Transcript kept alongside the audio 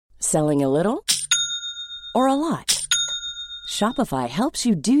Selling a little or a lot? Shopify helps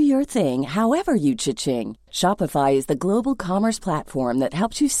you do your thing however you cha-ching. Shopify is the global commerce platform that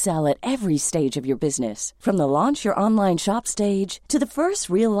helps you sell at every stage of your business. From the launch your online shop stage to the first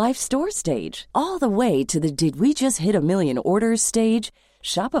real-life store stage, all the way to the did we just hit a million orders stage.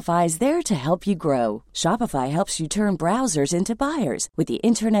 Shopify is there to help you grow. Shopify helps you turn browsers into buyers with the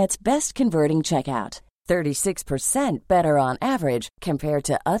internet's best converting checkout. 36% better on average compared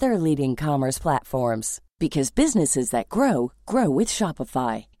to other leading commerce platforms. Because businesses that grow, grow with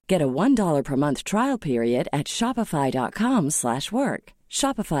Shopify. Get a $1 per month trial period at shopify.com/work.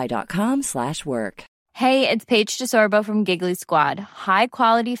 Shopify.com/work. Hey, it's Paige DeSorbo from Giggly Squad. High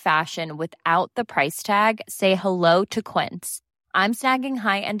quality fashion without the price tag. Say hello to Quince. I'm snagging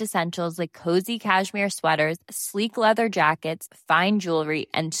high-end essentials like cozy cashmere sweaters, sleek leather jackets, fine jewelry,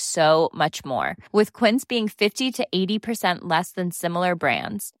 and so much more. With Quince being 50 to 80% less than similar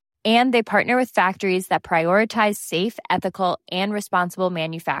brands. And they partner with factories that prioritize safe, ethical, and responsible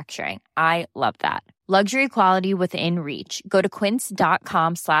manufacturing. I love that. Luxury quality within reach. Go to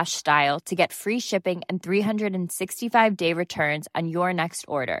quince.com/style to get free shipping and 365-day returns on your next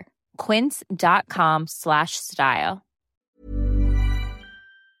order. Quince.com/style.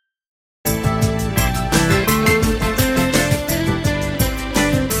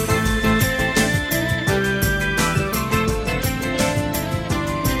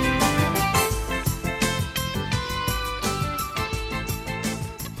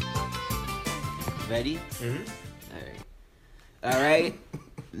 Ready? Mm-hmm. All right.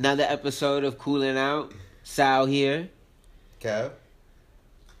 Another episode of Cooling Out. Sal here. Kev.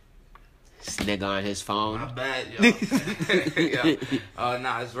 This nigga on his phone. My bad, yo.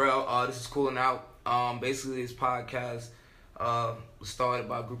 Nah, it's real. This is Cooling Out. Basically, this podcast was started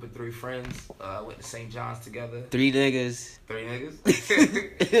by a group of 3 friends. Went to St. John's together. 3 niggas. 3 niggas?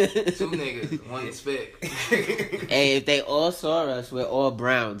 2 niggas. 1 spit. Hey, if they all saw us, we're all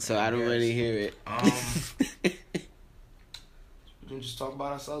brown, so I don't really hear it. We can just talk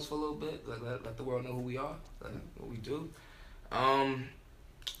about ourselves for a little bit. Let the world know who we are. What we do.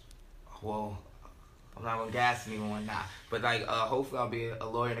 Well, I'm not gonna gas anyone, nah. But hopefully I'll be a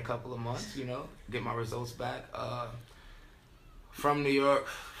lawyer in a couple of months. You know, get my results back. From New York,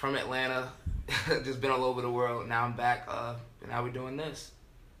 from Atlanta, just been all over the world. Now I'm back. And now we're doing this.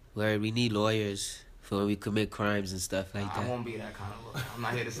 Where we need lawyers for when we commit crimes and stuff like that. I won't be that kind of lawyer. I'm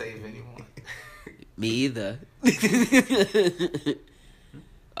not here to save anyone. Me either.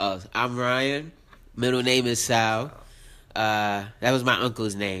 Oh, I'm Ryan. Middle name is Sal. That was my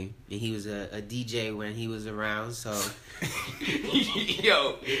uncle's name. And he was a DJ when he was around, so...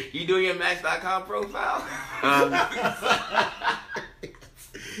 Yo, you doing your Match.com profile?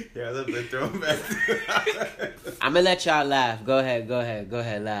 Yeah, that's been thrown back. I'm gonna let y'all laugh. Go ahead,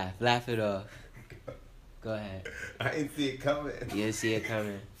 laugh. Laugh it off. Go ahead. I didn't see it coming. You didn't see it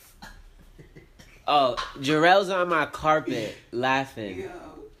coming. Oh, Jarrell's on my carpet laughing.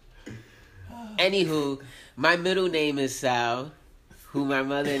 Anywho, my middle name is Sal, who my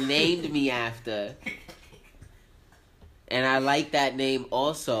mother named me after. And I like that name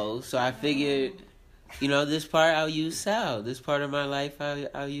also, so I figured, you know, this part I'll use Sal. This part of my life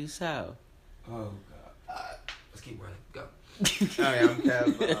I'll use Sal. Oh, God. Let's keep running. Go. Hi, I'm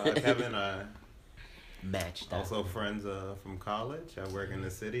Kev. Kevin. Match that. Also friends from college. I work in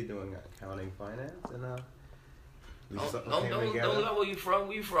the city doing accounting, finance, and Don't leave out where you from.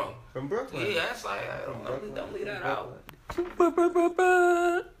 Where you from? From Brooklyn. Yeah, that's like don't leave that out.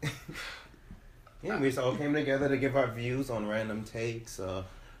 Yeah, we just all came together to give our views on random takes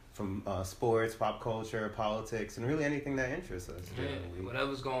from sports, pop culture, politics, and really anything that interests us. Yeah,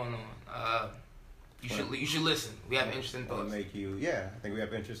 whatever's going on. You should listen. We have interesting thoughts. I think we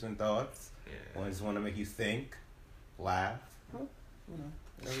have interesting thoughts. Yeah. I just want to make you think, laugh.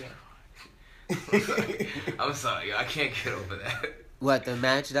 I'm sorry, yo, I can't get over that. What, the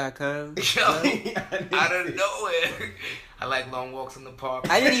Match.com? Yo, out of nowhere. I like long walks in the park.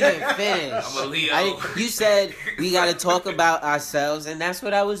 I didn't even finish. I'm a Leo. You said we got to talk about ourselves, and that's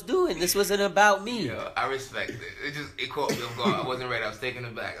what I was doing. This wasn't about me. Yo, I respect it. It caught me off guard. I wasn't ready. I was taken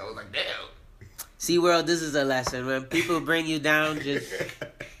aback. I was like, damn. See, world, this is a lesson. When people bring you down, just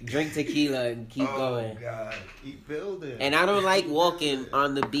drink tequila and keep going. Oh, God. Keep building. And I don't like walking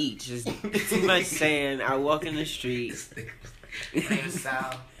on the beach. It's too much sand. I walk in the street. My name is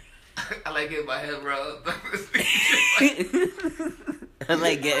Sal. I like getting my head rubbed. I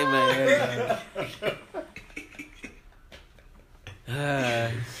like getting my hair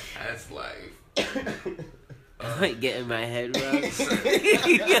done. That's life. I like getting my head rubbed.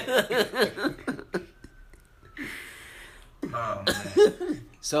 Oh, man.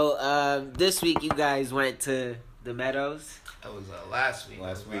 So this week you guys went to the Meadows. That was last week.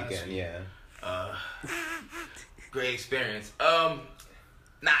 Last weekend, yeah. Great experience. I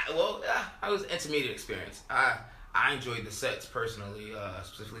was intermediate experience. I enjoyed the sets personally,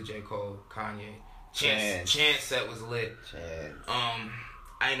 specifically J. Cole, Kanye. Chance set was lit.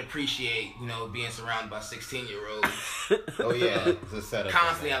 I didn't appreciate, being surrounded by 16-year-olds. Oh yeah, the setup.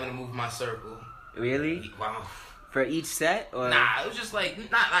 Constantly having to move my circle. Really? Wow. For each set? Or? Nah, it was just like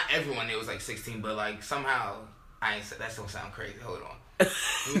not everyone there was like 16, but like somehow that's gonna sound crazy. Hold on.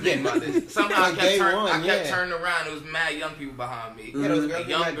 Let me think about this. Somehow I kept turning around. There was mad young people behind me. Yeah, those like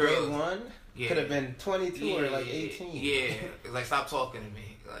young girls. Grade 1 could have been 22 or like 18. Yeah, it's like stop talking to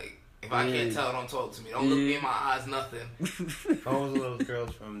me. Like if I can't tell, don't talk to me. Don't look me in my eyes. Nothing. What was those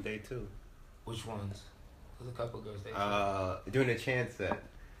girls from day 2? Which ones? There's a couple girls day 2. Doing a chance set.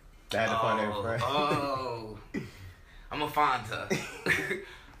 I had to find her friend. Oh. I'm gonna find her.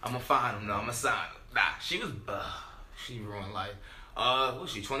 I'm gonna find him though. I'm gonna sign her. Nah, she ruined life. What was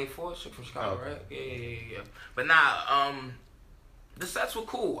she, 24? She from Chicago, okay. right? Yeah. But nah, the sets were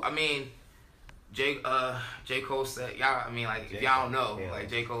cool. I mean, J. Cole set, y'all, I mean, like, if y'all don't know, like,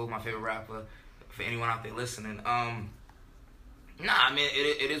 J. Cole is my favorite rapper, for anyone out there listening. I mean,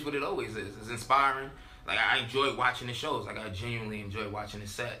 it is what it always is. It's inspiring. Like, I enjoy watching the shows. Like, I genuinely enjoy watching the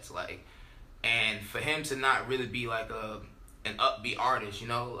sets. Like, and for him to not really be, like, an upbeat artist,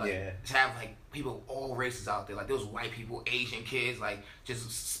 like, to have, like, people, all races out there. Like, there was white people, Asian kids, like,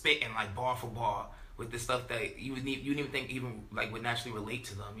 just spitting, like, bar for bar with the stuff that you wouldn't even think even, like, would naturally relate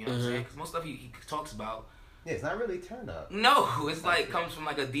to them, you know what I'm saying? Because most stuff he talks about... Yeah, it's not really turn up. No, it's, like, comes from,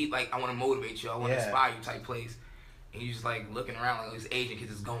 like, a deep, like, I want to motivate you, I want to inspire you type place. And you just, like, looking around, like, these Asian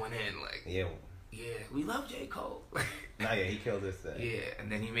kids is going in, like... Yeah, we love J. Cole. He killed this thing. Yeah, and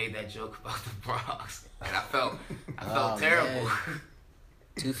then he made that joke about the Bronx. And I felt terrible. Man.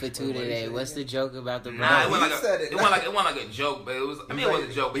 2 for 2 today. What's the joke about the Bronx? Nah, it wasn't like a joke, but it was. I mean, it was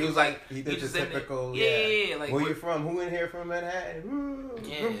a joke, but he was like, he did the typical. Yeah. Like, where you from? Who in here from Manhattan?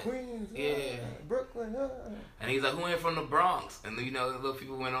 From Queens. Yeah. Brooklyn. And he's like, who in here from the Bronx? And the little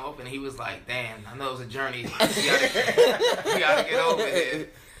people went off, and he was like, damn, I know it was a journey. We gotta get over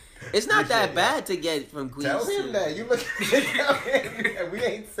it. It's not that bad to get from Queens. Tell him that. You look. Tell him. We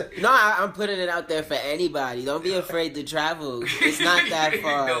ain't saying. No, I'm putting it out there for anybody. Don't be afraid to travel. It's not that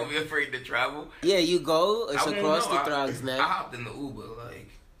far. Don't be afraid to travel. Yeah, you go. It's across the Throgs, man. I hopped in the Uber. Like,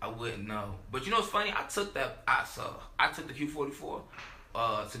 I wouldn't know. But you know what's funny? I took the Q44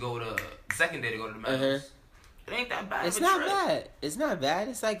 to go to the second day to go to the Meadows. It ain't that bad. It's not bad. It's not bad.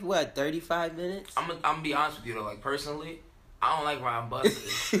 It's like, what, 35 minutes? I'm gonna be honest with you though. Like, personally, I don't like riding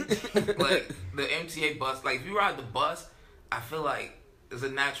buses. Like, the MTA bus, like, if you ride the bus, I feel like there's a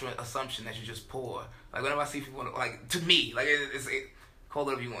natural assumption that you're just poor. Like, whenever I see people, like, to me, like, call it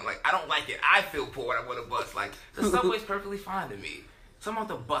whatever you want. Like, I don't like it. I feel poor when I'm on a bus. Like, the subway's perfectly fine to me. Something on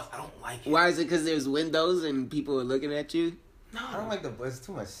the bus, I don't like it. Why is it? Because there's windows and people are looking at you? No. I don't like the bus. It's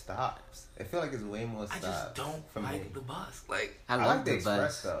too much stops. I feel like it's way more stops. I just don't like the bus. Like, I like the bus.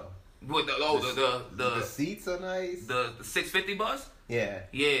 Express, though. What, the seats are nice. The 650 bus? Yeah.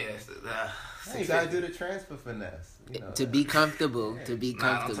 Yeah. You gotta do the transfer finesse. To be comfortable. To be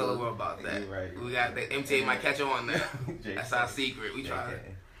comfortable. Don't tell the world about that. You're right. We got the MTA might catch on there. That's our secret. We try.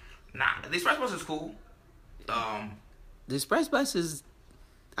 Nah, the express bus is cool. The express bus is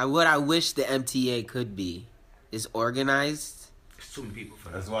what I wish the MTA could be. It's organized. It's too many people for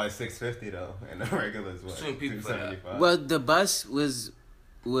that. That's why it's $650 though, and the regular is what? Too many people for that. Well, the bus was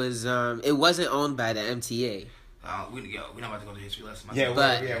it wasn't owned by the MTA. We're not about to go to history lesson.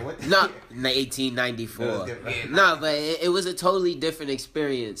 What? No, 1894. No, but it was a totally different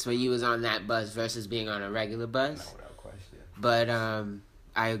experience when you was on that bus versus being on a regular bus. No, without question. But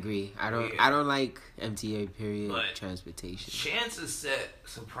I agree. I don't like MTA period transportation. Chances said,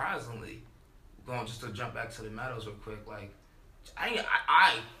 surprisingly, going just to jump back to the Meadows real quick, like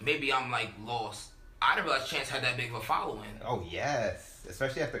maybe I'm like lost. I didn't realize Chance had that big of a following. Oh yes,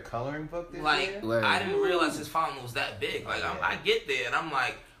 especially after Coloring Book this year. Word. I didn't realize his following was that big. Like I get there and I'm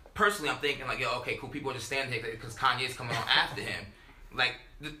like, personally, I'm thinking like, yo, okay, cool. People are just standing here because Kanye's coming on after him. Like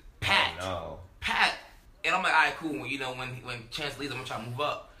Pat, and I'm like, all right, cool. When Chance leaves, I'm gonna try to move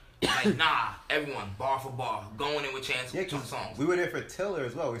up. Like, nah, everyone, bar for bar, going in with Chance, two songs. We were there for Tiller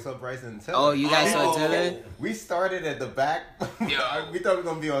as well. We saw Bryson Tiller. Oh, you guys saw Tiller? We started at the back. Yo. We thought we were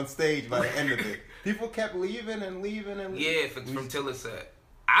going to be on stage by the end of it. People kept leaving. Yeah, from Tiller set.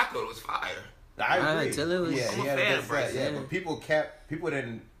 I thought it was fire. I agree. Tiller was... Yeah, I'm a fan of Bryson. Yeah, but people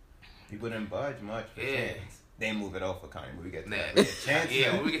didn't budge much for Chance. They move it off for Kanye when we get to that. Chance.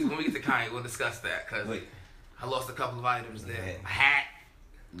 When we get to Kanye, we'll discuss that because I lost a couple of items there. Yeah. A hat.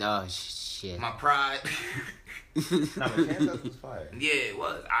 No shit. My pride. Nah, but Chance was fire. Yeah, it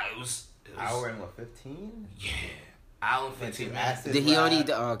was. It was Hour and what, 15? Yeah. Hour and 15 minutes. Acid Did he rap.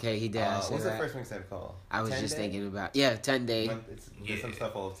 only? Okay, he did. What's the first mixtape called? I was 10 just Day? thinking about 10 Day. There's some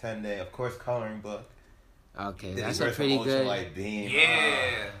stuff off 10 Day. Of course, Coloring Book. Okay, Did that's he a verse pretty from good. Ultralight Beam?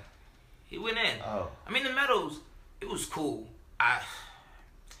 Yeah. He went in. Oh. I mean, the Medals, it was cool. I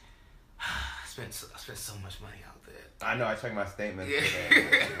spent so much money out there. I know. I checked my statements Yeah. today.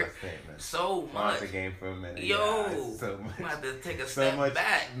 My statements. So I'm out much. the game for a minute. Yo, Yeah, so much. I'm gonna have to take a So step much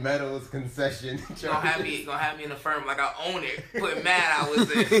back. Medals concession. Gonna have me in the firm like I own it. Put mad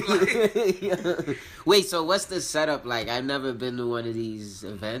hours in. Like, Wait, so what's the setup like? I've never been to one of these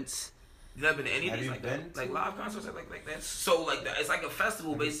events. you never been to any of Have these you like been that? to Like live concerts like that? So like that. It's like a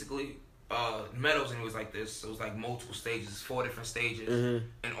festival basically. Medals, and it was like this. So it was like multiple stages, 4 different stages, Mm-hmm.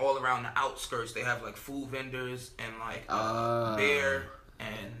 and all around the outskirts they have like food vendors and like Oh. beer,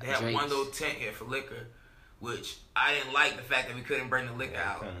 and they have Drinks. one little tent here for liquor, which I didn't like the fact that we couldn't bring the liquor I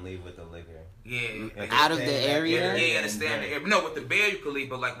out. couldn't leave with the liquor. Yeah, Like, Out of stand the back area? there yeah, you and understand. drink. No, with the beer you could leave,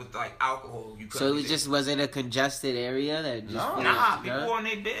 but like with like alcohol, you couldn't. So it was leave. just was it a congested area that just No. nah. No? People on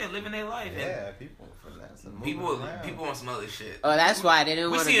their bed living their life, Yeah, people for that. and people on some other shit. Oh, that's why they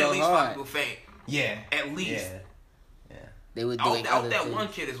didn't we want to see at go least 5 hard. people faint. Yeah. At least. Yeah. They were Out doing other that things. one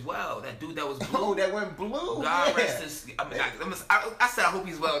kid as well. That dude that was blue. Oh, that went blue. God yeah. rest his. I mean, I said I hope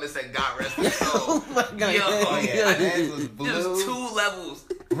he's well. And they said God rest his soul. Oh my God. Yo, Oh, yeah. That was There's blue. 2 levels.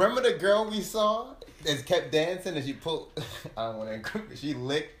 Remember the girl we saw that kept dancing and she pulled, I don't want to, she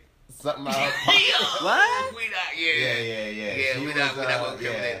licked something out of her pocket? Yo, What? We not. Yeah. Yeah. We She not was, gonna yeah.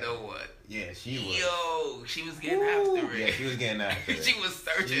 incriminate no one. Yeah, she was. Yo, she was getting after it. Yeah, she was getting after it. She was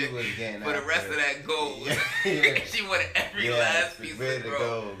searching She was getting for the after rest it. of that gold. Yeah. She wanted every Yeah, last she's piece ready of to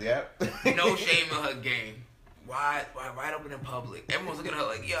gold. go. Yep. No shame in her game. Why right open in public? Everyone's looking at her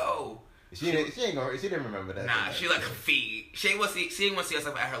like, yo. She didn't remember that. Nah, she like a feed. She didn't want to see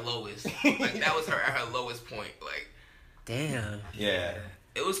herself at her lowest. Like that was her at her lowest point. Like, Damn. Yeah.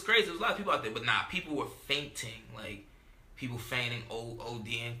 it was crazy. There was a lot of people out there, but nah, people were fainting. Like people fainting,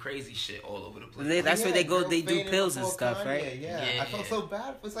 ODing, crazy shit all over the place. That's where they go. girl They do fainted pills and before stuff, Kanye, right? Yeah. Yeah. I felt so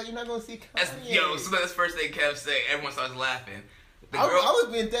bad. It's like you're not gonna see Kanye. Yo, so that's the first thing Kev said. Everyone starts laughing. The I girl, was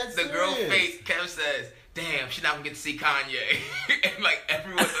being dead the serious. girl face. Kev says, "Damn, she not gonna get to see Kanye." And like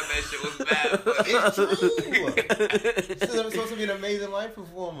everyone thought that shit was bad. But It's true. This is supposed to be an amazing life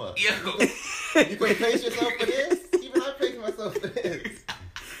performer. yo, You can pace yourself for this? Even I pace myself for this.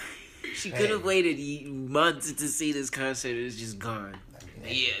 She could have waited months to see this concert. It's just gone.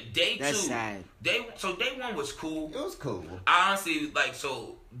 yeah. Day That's 2. sad. Day 1 was cool. It was cool. I honestly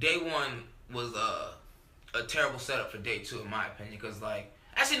day 1 was a terrible setup for day 2 in my opinion, because like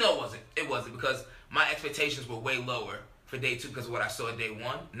actually no, it wasn't because my expectations were way lower for day 2 because of what I saw at day 1,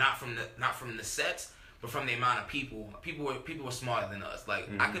 not from the sets, but from the amount of people were smarter than us. Like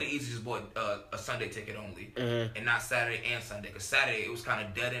I could have easily just bought a Sunday ticket only and not Saturday and Sunday, because Saturday it was kind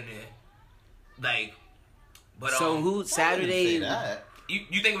of dead in there. Like, but So who I wouldn't say Saturday? that. you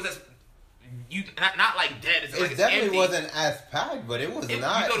think it was as you not like dead? It's It like it's definitely empty. wasn't as packed, but it was You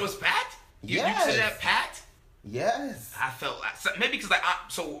not. thought it was packed? You Yes. said that packed? Yes. I felt like maybe because like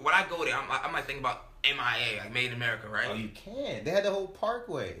so when I go there, I might think about MIA, like Made in America, right? Oh, you can. They had the whole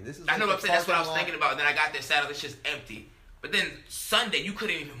parkway. This is. I know like what I'm saying. That's what I was parking thinking lot. about. Then I got there Saturday, it's just empty. But then Sunday, you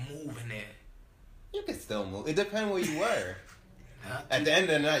couldn't even move in there. You could still move. It depends where you were. At the end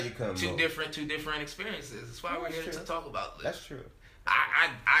of the night, you couldn't Two move. different experiences. That's why we're That's here true. to talk about this. That's true. I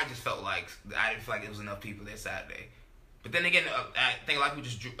just felt like I didn't feel like there was enough people there Saturday. But then again, I think a lot of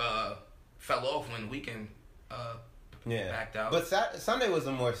people just fell off when the weekend Yeah. backed out. But Sunday was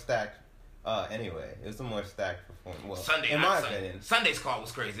a more stacked. Anyway, it was a more stacked performance. Well, Sunday, in not my Sunday. opinion, Sunday's call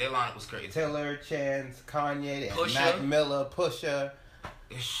was crazy. Their lineup was crazy. Taylor, Chance, Kanye, and Pusha. Mac Miller, Pusha.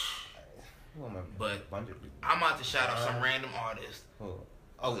 But bunch of people. I'm about to shout out some random artist. Oh,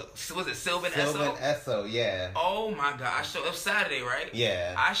 Was it Sylvan Sylvan Esso? Esso, yeah. Oh my god! It was Saturday, right?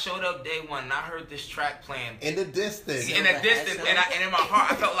 Yeah. I showed up day 1 and I heard this track playing In the distance. in the Sylvan distance, Esso? and in my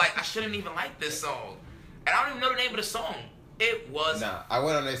heart, I felt like I shouldn't even like this song, and I don't even know the name of the song. It was. Nah, I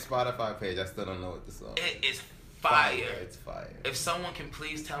went on their Spotify page. I still don't know what the song is. It is fire. It's fire. If someone can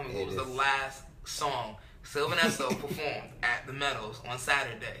please tell me what It was the is. last song Sylvan Esso performed at the Meadows on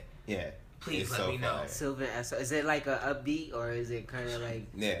Saturday, Yeah. please It's let so me know. fire. Sylvan Esso. Is it like a upbeat or is it kind of like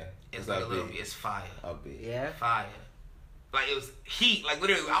Yeah. It's like a little bit. upbeat. It's fire. Upbeat. yeah? Fire. Like it was heat. Like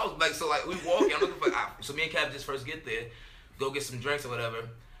literally, I was like, so like we walking. I'm looking for. So me and Cap just first get there, go get some drinks or whatever,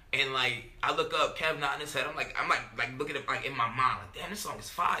 And like I look up, Kev nodding his head. I'm like looking at like in my mind, like damn, this song is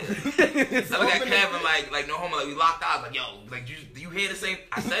fire. I look at Kev and like no homo, like we locked eyes, like yo, like do you hear the same?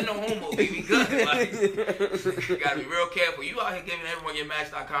 I said no homo, baby, we good. Like you gotta be real careful. You out here giving everyone your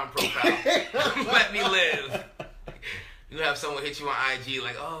Match.com profile. Let me live. You have someone hit you on IG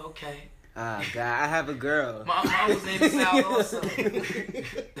like, oh okay. Oh God, I have a girl. My mom was named Sal also.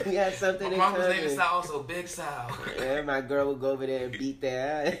 We had something in My common. mom was named Sal also, Big Sal. Yeah, my girl would go over there and beat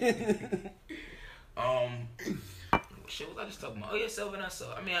their ass. Shit, what was I just talking about? Oh yeah, Sylvan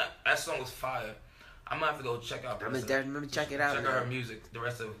Esso. I mean, that song was fire. I'm gonna have to go check out. I'm gonna check it out. Check out her music. The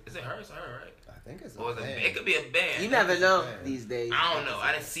rest of is it her? It's her, right? I think it's Or a band. it could be a band. You never know these days. I don't know.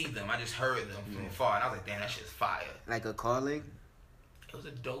 I didn't see them. I just heard them from afar, and I was like, damn, that shit's fire. Like a calling. It was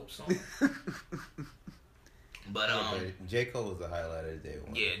a dope song. But J. Cole was the highlight of the day.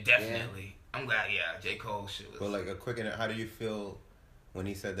 yeah, definitely. Yeah. I'm glad. Yeah, J. Cole shit was. But like a quick, how do you feel when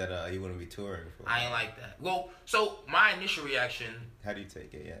he said that he wouldn't be touring? I ain't like that. Well, so my initial reaction. How do you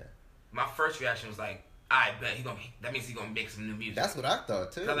take it? Yeah. My first reaction was like, I bet that means he's gonna make some new music. That's what I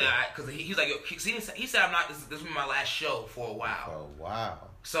thought too. Because he was like, he said I'm not. This will be my last show for a while. Oh wow.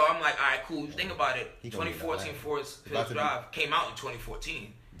 So I'm like, all right, cool. You think about it. 2014 Forest Hills Drive came out in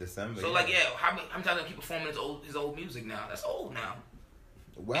 2014. December. So like, yeah, how many times do people performing his old music now? That's old now.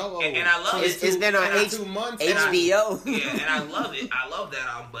 Well, and I love it. It's been on 2 months. HBO. Yeah, and I love it. I love that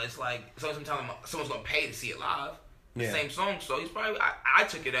album, but it's like sometimes someone's gonna pay to see it live. The same song, so he's probably. I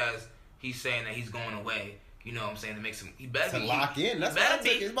took it as he's saying that he's going away. You know what I'm saying? To make some. He better to be lock in. That's what I took.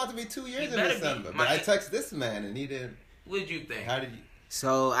 It's about to be 2 years in December. But I text this man and he didn't. What did you think? How did you?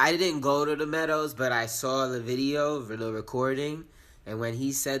 So I didn't go to the Meadows, but I saw the video for the recording, and when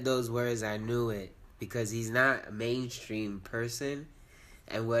he said those words, I knew it because he's not a mainstream person,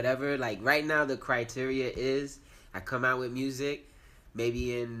 and whatever. Like right now, the criteria is I come out with music.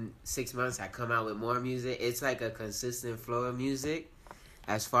 Maybe in 6 months, I come out with more music. It's like a consistent flow of music.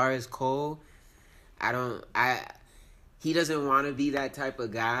 As far as Cole, he doesn't want to be that type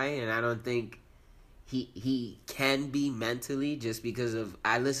of guy, and I don't think he can be mentally just because of.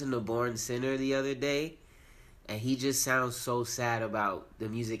 I listened to Born Sinner the other day, and he just sounds so sad about the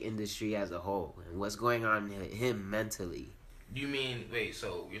music industry as a whole and what's going on with him mentally. You mean, wait,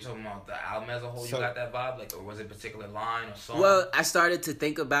 so you're talking about the album as a whole? You got that vibe? Like, or was it a particular line or song? Well, I started to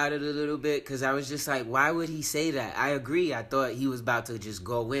think about it a little bit because I was just like, why would he say that? I agree. I thought he was about to just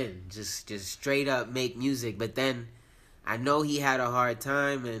go in, just straight up make music. But then I know he had a hard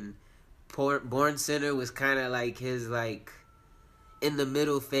time, and Born Sinner was kind of like his, like, in the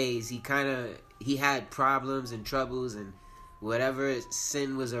middle phase. He had problems and troubles, and whatever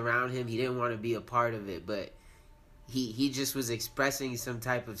sin was around him, he didn't want to be a part of it. But he just was expressing some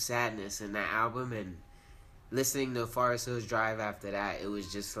type of sadness in that album, and listening to Forest Hills Drive after that, it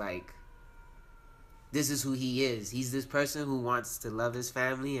was just like, this is who he is. He's this person who wants to love his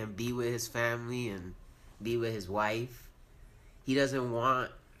family and be with his family and be with his wife. He doesn't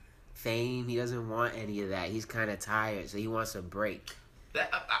want fame. He doesn't want any of that. He's kind of tired, so he wants a break. To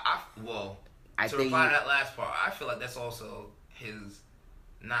reply to that last part, I feel like that's also his,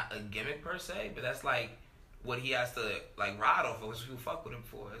 not a gimmick per se, but that's like what he has to like ride off of, which people fuck with him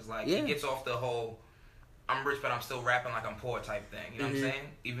for. It's like he gets off the whole I'm rich but I'm still rapping like I'm poor type thing. You know what I'm saying?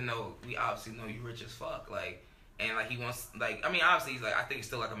 Even though we obviously know you rich as fuck. Like, and like he wants, like, I mean, obviously he's like, I think he's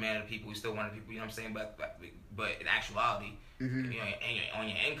still like a man of the people. He's still one of the people. You know what I'm saying? But in actuality, you know, and on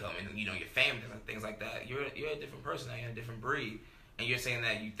your income and you know your family and things like that, you're a different person. You're a different breed. And you're saying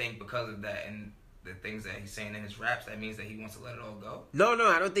that you think because of that and the things that he's saying in his raps, that means that he wants to let it all go? No,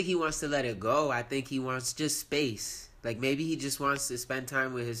 I don't think he wants to let it go. I think he wants just space. Like, maybe he just wants to spend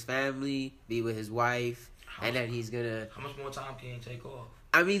time with his family, be with his wife, and then he's gonna... How much more time can he take off?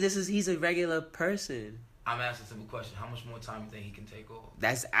 I mean, he's a regular person. I'm asking a simple question. How much more time do you think he can take off?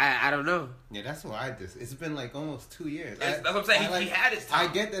 I don't know. Yeah, that's why it's been like almost 2 years. That's what I'm saying. He had his time.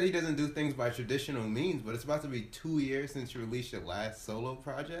 I get that he doesn't do things by traditional means, but it's about to be 2 years since you released your last solo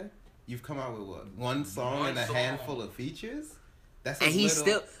project. You've come out with what? One song and a handful of features? But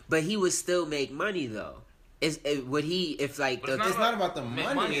he would still make money though. It's not about the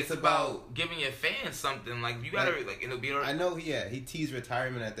money. It's about giving your fans something. Like, you gotta like it'll be. I know. Yeah, he teased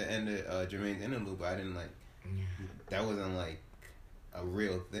retirement at the end of Jermaine's interlude, but I didn't like. That wasn't like a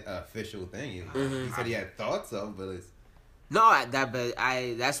real official thing. He said he had thoughts of, but it's. No,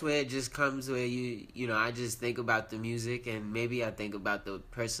 that's where it just comes where you know, I just think about the music and maybe I think about the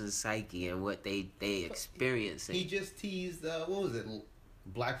person's psyche and what they experience. He just teased, what was it,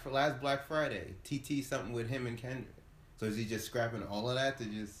 last Black Friday, TT something with him and Kendrick. So is he just scrapping all of that to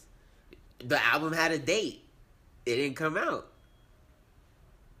just... The album had a date. It didn't come out.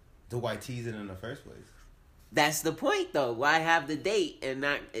 So why tease it in the first place? That's the point, though. Why have the date and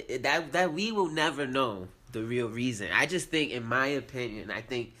not that we will never know the real reason. I just think, in my opinion, I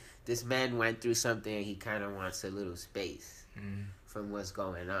think this man went through something and he kind of wants a little space from what's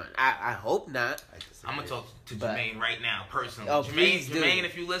going on. I hope not. I'm gonna talk to Jermaine right now, personally. Oh, please do. Jermaine,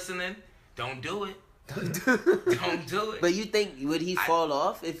 if you listening, don't do it. Don't do it. But you think, would he fall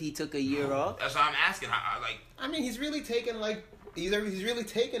off if he took a year off? That's what I'm asking. I mean, he's really taken he's really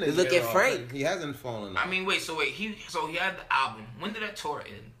taken a Look year at off, Frank. and he hasn't fallen off. I mean, wait. So he had the album. When did that tour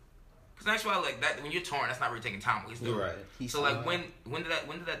end? Because that's why, like, that when you're touring, that's not really taking time. You're right. So like, when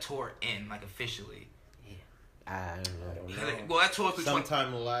did that tour end, like, officially? I don't know. Well, that tour's in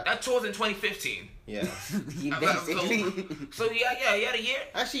sometime that tour's in 2015. Yeah. He basically. So yeah, he had a year.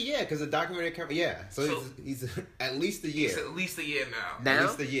 Actually, yeah, because the documentary came. Yeah, so he's at least a year. He's at least a year now. Now? At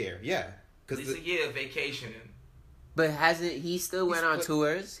least a year. Yeah. At least a year of vacationing. But he still went on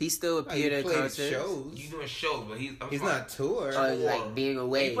tours? He still appeared in concerts? Shows. You doing shows, but he's not tour. Or like being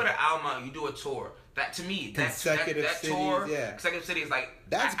away. When you put an album out, you do a tour. That, to me, consecutive that cities, tour, yeah. consecutive cities, like,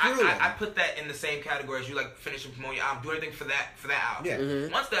 that's grueling. I put that in the same category as you, like, finishing promoting your album, do anything for that album. Yeah.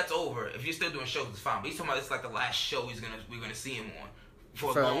 Mm-hmm. Once that's over, if you're still doing shows, it's fine. But he's talking about this is like the last show we're gonna see him on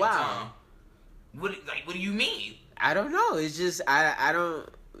for a long time. What do you mean? I don't know. It's just I don't.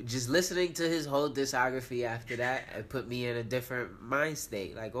 Just listening to his whole discography after that, it put me in a different mind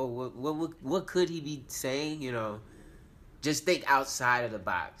state. Like, oh, what could he be saying? You know, just think outside of the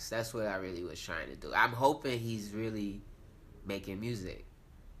box. That's what I really was trying to do. I'm hoping he's really making music,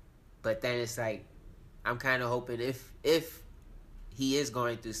 but then it's like, I'm kind of hoping if he is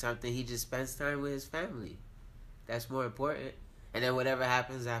going through something, he just spends time with his family. That's more important. And then whatever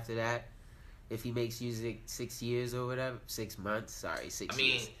happens after that. If he makes music 6 years or whatever, 6 months. Sorry, 6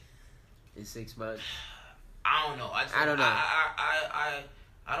 years. In 6 months. I don't know. I don't know.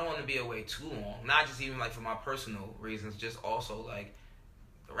 I don't want to be away too long. Not just even like for my personal reasons. Just also like,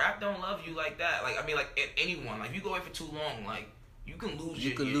 the rap don't love you like that. Like, I mean, like anyone. Like, if you go away for too long, like, you can lose.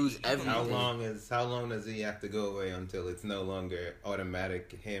 You can lose everything. How long does he have to go away until it's no longer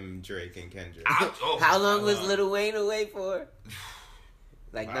automatic him, Drake, and Kendrick? How long was Lil Wayne away for?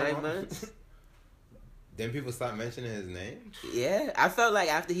 Like 9 months. Then people start mentioning his name? Yeah, I felt like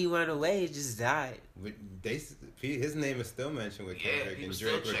after he went away, it just died. His name is still mentioned with Kendrick and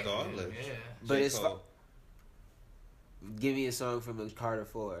Drake regardless. Yeah. But it's give me a song from the Carter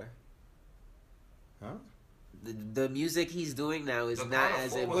 4. Huh? The music he's doing now is not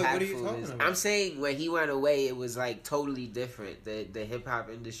as impactful. What are you talking about? I'm saying when he went away, it was like totally different. The hip hop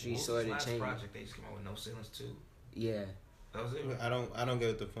industry sort of changed. Project they just came out with No Ceilings too. Yeah. That was it. I don't get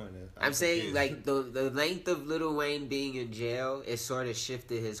what the point is. I'm saying like the length of Lil Wayne being in jail, it sort of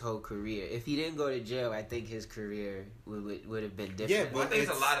shifted his whole career. If he didn't go to jail, I think his career would have been different. Yeah, but I think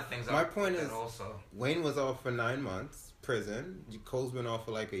there's a lot of things. My point is, also Wayne was off for 9 months prison. Cole's been off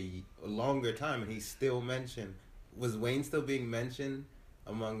for like a longer time, and he's still mentioned. Was Wayne still being mentioned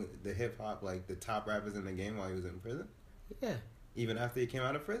among the hip hop, like the top rappers in the game while he was in prison? Yeah. Even after he came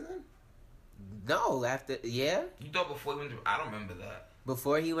out of prison? No, yeah. You thought before he went to, I don't remember that.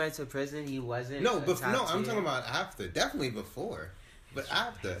 Before he went to prison, he wasn't. No, I'm talking about after. Definitely before, but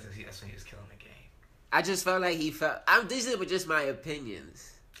after. That's when he was killing the game. I just felt like he felt. These are just my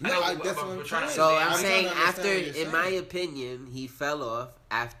opinions. That's what I'm trying to say. So I'm saying after, in my opinion, he fell off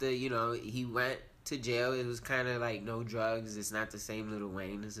after he went to jail. It was kind of like no drugs. It's not the same Lil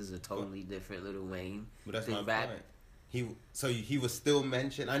Wayne. This is a totally different Lil Wayne. But that's my point. He was still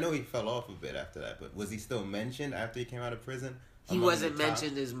mentioned. I know he fell off a bit after that, but was he still mentioned after he came out of prison? He wasn't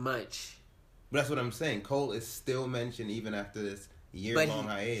mentioned as much. But that's what I'm saying. Cole is still mentioned even after this year-long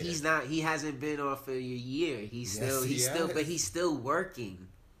hiatus. He's not. He hasn't been off for a year. He's still working.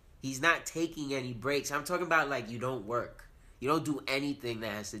 He's not taking any breaks. I'm talking about like you don't work. You don't do anything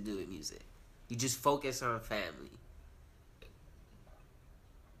that has to do with music. You just focus on family.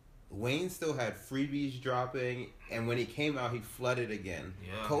 Wayne still had freebies dropping, and when he came out, he flooded again.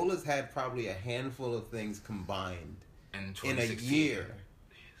 Yeah. Cole has had probably a handful of things combined in a year.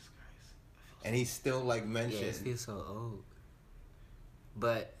 Jesus Christ. And he's still like mentioned. Yeah, it feels so old.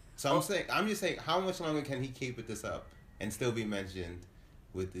 But so I'm just saying, how much longer can he keep this up and still be mentioned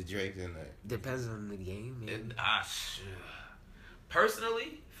with the Drakes in there? Depends on the game, man.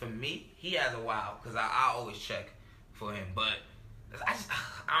 Personally, for me, he has a while because I always check for him, but.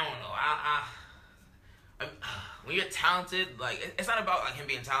 I don't know. When you're talented, like it's not about like him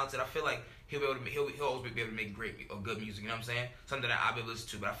being talented. I feel like he'll always be able to make great or good music. You know what I'm saying? Something that I'll be able to listen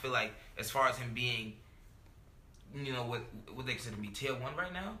to. But I feel like as far as him being, what they consider to be tier 1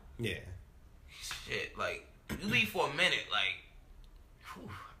 right now. Yeah. Shit, like you leave for a minute, like, whew,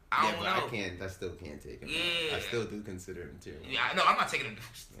 I don't know. I still can't take him. Yeah. I still do consider him material. Yeah, no, I'm not taking him.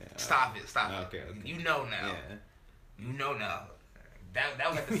 Stop it. Okay. You know now. Yeah. You know now. That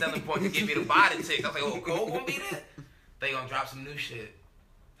was like the selling point to give me the body tick. I was like, oh, Cole gonna be there? They gonna drop some new shit.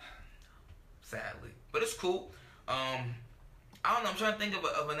 Sadly. But it's cool. I don't know. I'm trying to think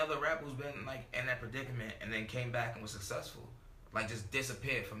of another rapper who's been like in that predicament and then came back and was successful. Like just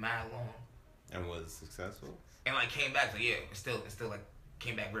disappeared for mad long. And was successful? And like came back. So yeah, it's still like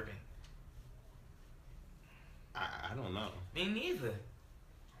came back ripping. I don't know. Me neither.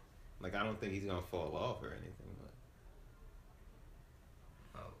 Like, I don't think he's gonna fall off or anything.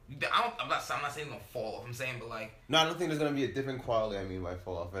 I'm not saying he's gonna fall off. I'm saying, but like. No, I don't think there's gonna be a different quality. I mean, by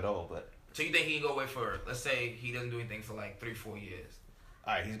fall off at all. But. So you think he can go away for? Let's say he doesn't do anything for like 3-4 years.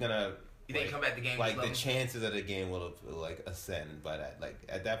 All right, he's gonna. You think he come back to the game? Like the chances of the game will like ascend by that. Like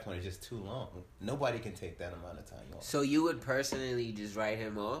at that point, it's just too long. Nobody can take that amount of time off. So you would personally just write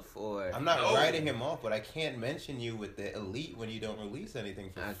him off, or I'm not writing him off, but I can't mention you with the elite when you don't release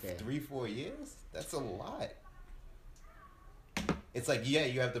anything for 3-4 years. That's a lot. It's like, yeah,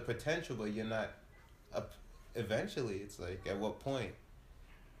 you have the potential, but you're not up. Eventually, it's like, at what point?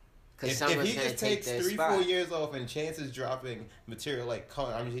 If he just takes 3-4 years off and Chance is dropping material like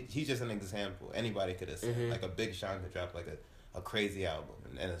Color, I mean, he's just an example. Anybody could ascend. Mm-hmm. Like a Big Sean could drop like a crazy album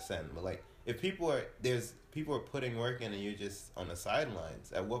and ascend. But like, if people are putting work in and you're just on the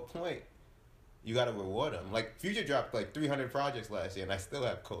sidelines, at what point you got to reward them? Like Future dropped like 300 projects last year, and I still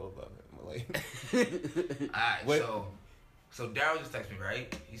have Cole above him. Like, all right, so Daryl just texted me,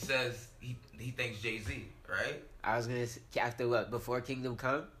 right? He says he thinks Jay-Z, right? I was gonna after what, before Kingdom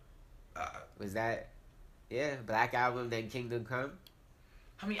Come. Was that, Black Album, then Kingdom Come?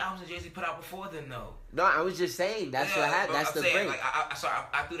 How many albums did Jay-Z put out before then, though? No, I was just saying, that's what happened. That's the break. Like,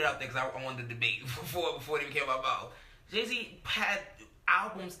 I threw that out there because I wanted to debate before it even came about. Jay-Z had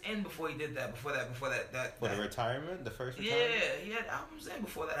albums in before he did that, before that. For the retirement? The first retirement? Yeah, he had albums in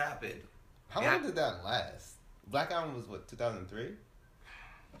before that happened. How long did that last? Black Album was, what, 2003?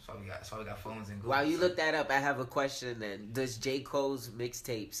 That's why we got phones and Google. While you look that up, I have a question then. Does J. Cole's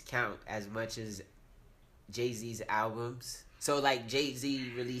mixtapes count as much as Jay-Z's albums? So, like,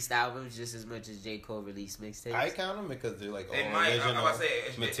 Jay-Z released albums just as much as J. Cole released mixtapes? I count them because they're, like, all original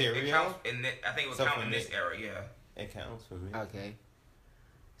material. It counts I think it would count in this era, yeah. It counts for me. Okay.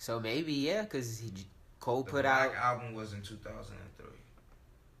 So, maybe, because Cole put out... The Black Album was in 2003.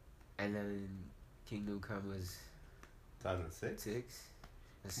 And then Kingdom Come was... 2006?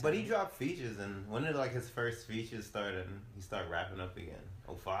 But he dropped features, and when did like his first features start and he started rapping up again?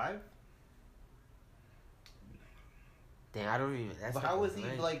 05? Damn, I don't even. But how was he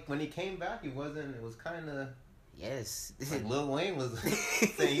like when he came back? It was kind of. Yes. Like Lil Wayne was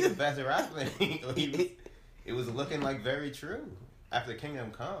saying he's the best rapper. It was looking like very true after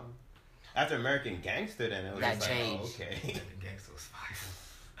Kingdom Come, after American Gangster. Then it was that just changed. Like, oh, okay. American Gangster was fire.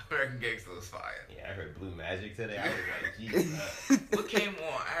 American Gangster was fire. Yeah, I heard Blue Magic today. I was like, Jesus. What came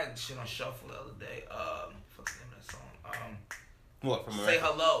on? I had shit on shuffle the other day. What's the name of that song? What from Say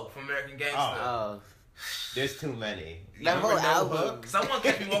Hello from American Gangster. Oh. There's too many. That whole album. Someone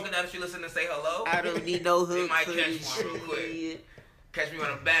catch me walking down the street listening to Say Hello. I don't need no hook. They might catch me real quick. Catch me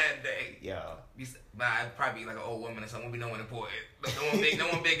on a bad day. Yeah. But I'd probably be like an old woman or something. Won't be no one important. No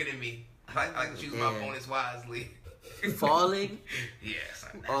one bigger than me. I like to choose my opponents wisely. Falling? Yes.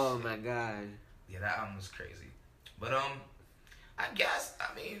 Oh my god. Yeah, that album was crazy. But I guess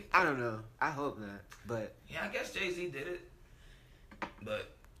I don't know. I hope not. But yeah, I guess Jay-Z did it.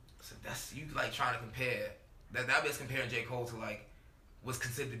 But so that's you like trying to compare that bit's comparing J. Cole to like what's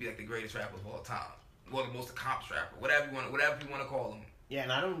considered to be like the greatest rapper of all time. Well, the most accomplished rapper. Whatever you want to call him. Yeah,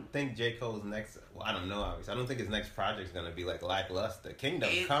 and I don't think J. Cole's next... Well, I don't know, obviously. I don't think his next project's going to be, like, lackluster. Kingdom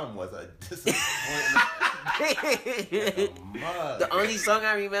Come was a disappointment. The only song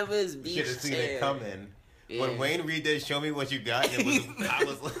I remember is Beach Should have seen it coming. Yeah. When Wayne redid Show Me What You Got, I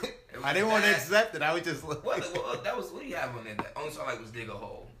was like... I didn't want to accept it. I was just like... What do you have on there? The only song I like was Dig a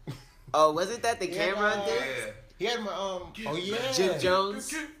Hole. Oh, wasn't that the Cameron thing? Yeah. He had my, oh yeah. Jim Jones.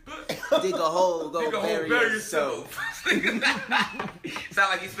 Dig a hole, go bury yourself. Sound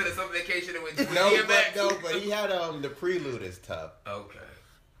like he spent some vacation and went to but he had, the prelude is tough. Okay.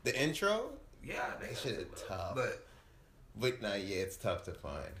 The intro? Yeah, that shit is tough. But no, yeah, it's tough to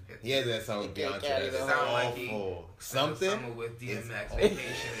find. He has that song with Beyonce that's sound like awful. Something? Summer with DMX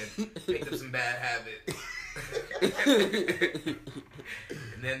vacation and picked up some bad habits.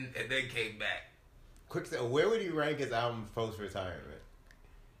 and then came back. Quick, where would you rank his album post-retirement?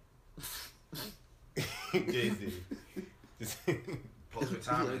 Jay-Z. post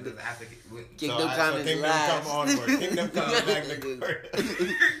retirement doesn't have to. Kingdom Come is Kingdom last. Come onward. Kingdom Come Magna Carta.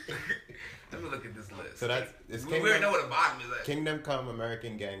 Let me look at this list. So we already know where the bottom is at. Kingdom Come,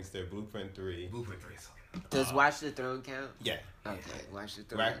 American Gangster, Blueprint 3. Blueprint 3. Does Watch the Throne count? Yeah. Okay, Watch the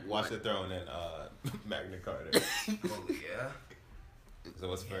Throne. Watch the Throne and Magna Carta. Holy yeah. So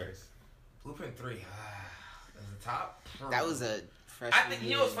what's first? Blueprint 3. Is the top? That was a freshman I think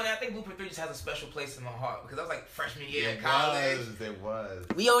you know what's funny. I think Blueprint 3 just has a special place in my heart because I was like freshman year in It college. was.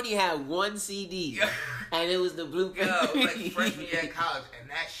 We only had one CD, and it was the Blueprint. Yo, it was like freshman year in college, and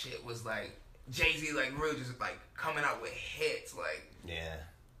that shit was like Jay-Z, like really just like coming out with hits. Like Yeah.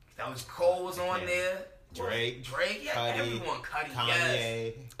 that was Cole was on there. Drake, yeah, Cudi, everyone, Cudi, Kanye,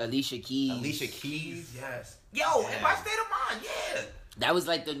 yes. Alicia Keys. Alicia Keys. Yes. Yo, and my state of mind, yeah. That was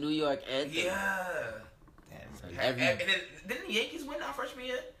like the New York anthem. Yeah. Like And then didn't the Yankees win our freshman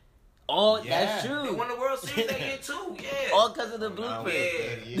year? Oh, Yeah. that's They true. won the World Series that year too. Yeah. All because of the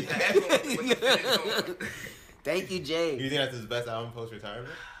Blueprint. Yeah. Everyone with the finish on. Thank you, Jay. You think that's his best album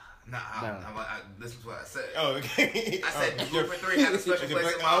post-retirement? Nah, this is what I said. Oh, okay. I said Blueprint 3 has a special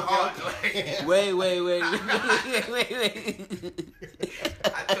place in my heart. Like, Wait. wait. I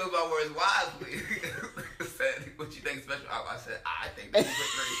chose my words wisely. Said, what you think special? I said, I think Blueprint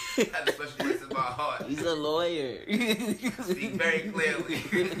 3 has a special place in my heart. He's a lawyer. Speak very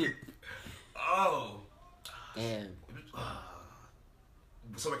clearly. Oh. Damn.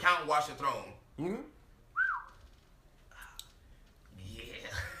 So we're counting Watch the Throne. Mm-hmm. Yeah.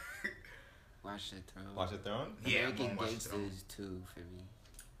 Watch the Throne. Watch the Throne? Yeah, I'm American gonna Watch the Gangster Throne. is 2 for me.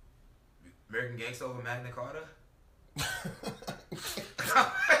 American Gangster over Magna Carta?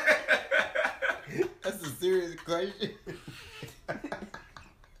 That's a serious question.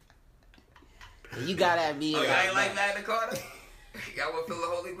 You got at me. Oh, y'all about ain't like that. Magna Carta? Y'all want to feel the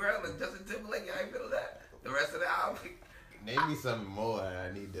Holy Grail like Justin Timberlake? Y'all ain't feel that? The rest of the album? Name me something more.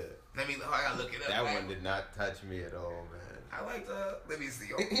 I need to. I gotta look it up. That man. one did not touch me at all, man. I like let me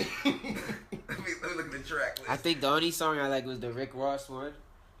see. let me look at the track list. I think the only song I like was the Rick Ross one.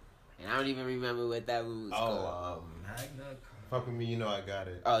 And I don't even remember what that one was called. Magna Carta. Fuck with me, you know I got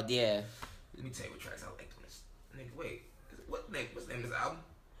it. Oh, yeah. Let me tell you what tracks I liked on this. Nigga, wait. What's the name of this album?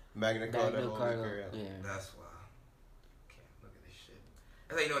 Magna Carta, Magna Holy Carta, Grail. yeah. That's why. Can't look at this shit.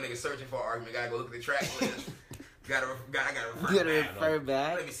 That's how you know a nigga searching for an argument. Gotta go look at the track list. I gotta refer You gotta back. refer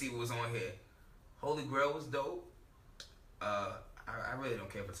back. Let me see what was on here. Holy Grail was dope. I really don't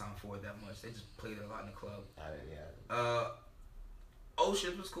care for Tom Ford that much. They just played it a lot in the club. Yeah.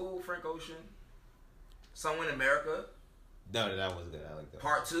 Oceans was cool. Frank Ocean. Somewhere in America. No, that was good. I like that.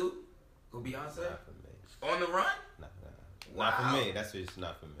 Part 2. Go Beyonce. Not for me. On the Run. Not Wow. for me. That's just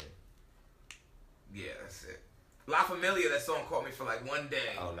not for me. Yeah, that's it. La Familia, that song caught me for like one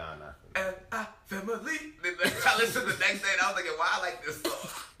day. Oh, no, not for me. And family. I listened the next day and I was like, why I like this song?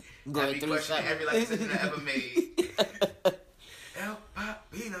 Going Every through question something. every like decision I ever made. El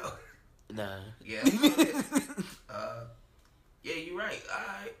Papino. Nah. Yeah. Yeah, you're right.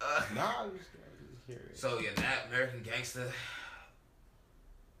 Alright. Nah, I was just curious. So yeah, that American Gangster.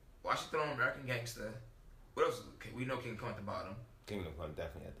 Watch the Throne, American Gangster. What else? We know King Kong at the bottom. Kingdom Come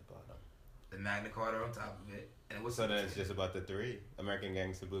definitely at the bottom. The Magna Carta on top of it. And what's So then it's just about the 3. American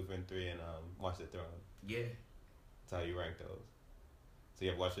Gangster, Blueprint 3, and Watch the Throne. Yeah. That's how you rank those. So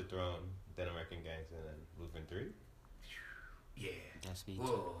you have Watch the Throne, then American Gangster, and then Blueprint 3? Yeah. That's me.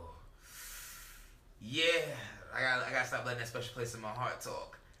 Whoa. Yeah. I gotta stop letting that special place in my heart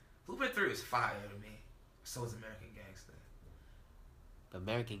talk. Blueprint 3 is fire to me. So is American Gangster.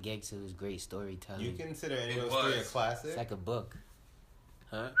 American Gangster was great storytelling. You consider any It of those 3 a was. classic? It's like a book.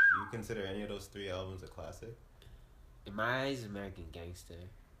 Huh? You consider any of those 3 albums a classic? In my eyes, American Gangster.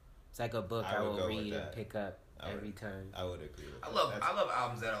 It's like a book I I would will go with read and that. pick up I would- every time. I would agree with I that. love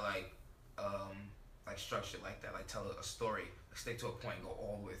albums that are like structured like that, like tell a story, like stick to a point and go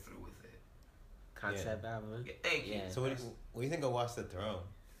all the way through with it. Concept album. Yeah, thank you. Yeah. So what do you think of Watch the Throne?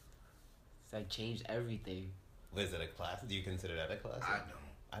 It's like changed everything. Was it a classic? Do you consider that a classic? I don't.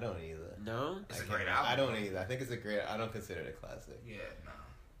 I don't either. No? It's I a great can't- album. I don't either. I think it's a great. I don't consider it a classic. Yeah, no.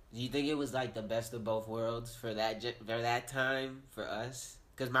 Do you think it was like the best of both worlds for that time for us?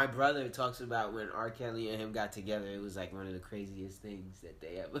 Because my brother talks about when R. Kelly and him got together, it was like one of the craziest things that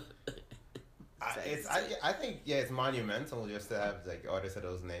they ever. I think it's monumental just to have like artists of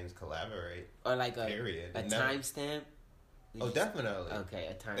those names collaborate. Or like a Period. a Never- timestamp. Oh, definitely. Okay,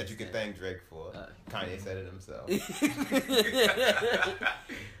 a timestamp. That you could thank Drake for. Kanye said it himself.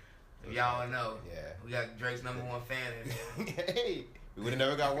 If y'all don't know, Yeah. we got Drake's #1 fan in here. Hey, we would have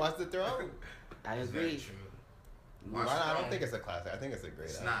never got Watch the Throne. I That's very agree. true. Why Watch not? the I don't Throne. think it's a classic. I think it's a great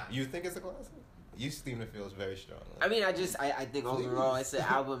It's album. not. You think it's a classic? You seem to feel very strongly. I mean, I think overall it's an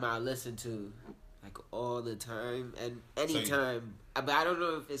album I listen to like all the time and anytime. But I don't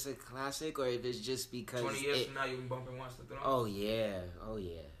know if it's a classic or if it's just because 20 years from now, you'll be bumping Watch the Throne. Oh yeah.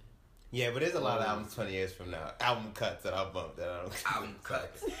 Yeah, but there's a lot of albums 20 years from now. Album cuts that I'll bump that I don't. Album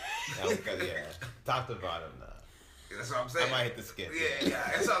cuts. Album cuts, yeah. Top to bottom, nah. That's what I'm saying. I might hit the skip. Yeah.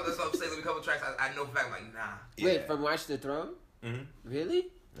 That's what I'm saying. There's a couple tracks I know for fact, like, nah. Yeah. Wait, from Watch the Throne? Mm-hmm. Really?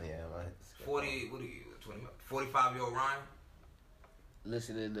 Yeah, I might hit the skip. 40, what are you, 20, 45-year-old Ryan?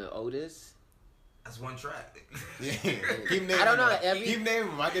 Listening to Otis? That's one track. Yeah. Keep naming I don't know. them. Keep naming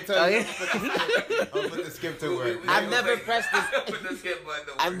them. I can tell you. I'll put the skip to work. I've never pressed the Put the skip button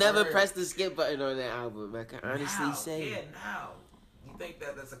to I've work. never pressed the skip button on that album. I can honestly Now, say. Yeah, now. You think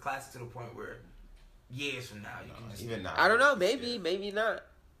that that's a classic to the point where years from now you can just... Even now. I don't know. Maybe not.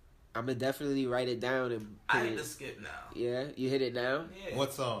 I'm gonna definitely write it down and. I put hit it. the skip now. Yeah, you hit it now. Yeah.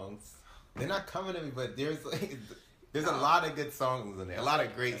 What songs? They're not coming to me, but there's a lot of good songs in there. A lot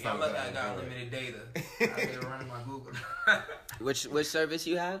of great I'm songs. like, that I got enjoy. unlimited data. I've been running my Google. Which service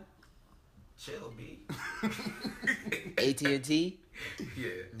you have? Chill, B. AT&T. Yeah.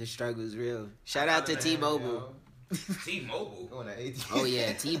 The struggle's real. Shout out to T-Mobile. T-Mobile. Going to AT&T. Oh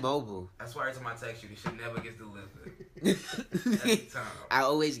yeah, T-Mobile. That's why every time I text you, this shit never gets delivered. Every time. I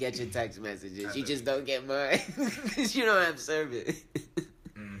always get your text messages. You just don't get mine because you don't have service.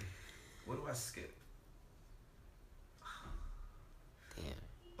 What do I skip?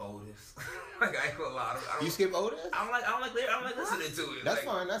 Damn. Otis. Like I ain't gonna lie. I don't, You skip Otis? I don't like listening to it. That's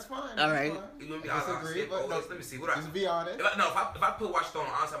like, fine. That's fine. All That's right. fine. You know what I I mean? I'll disagree, skip but Otis. Let me see. What just be honest. if I put Watch Stone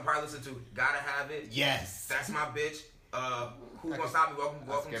on, honestly, I'm probably listening to Gotta Have It. Yes. That's my bitch. Who's Gonna Stop Me?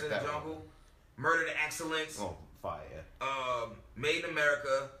 Welcome to skip the that Jungle. one. Murder to Excellence. Oh, fire. Made in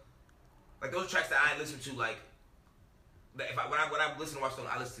America. Like those tracks that I listen to, like that if when I listen to Watch Stone,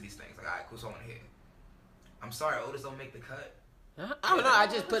 I listen to these things. Like, alright, cool, so I want to hear. I'm sorry, Otis don't make the cut. I don't know. I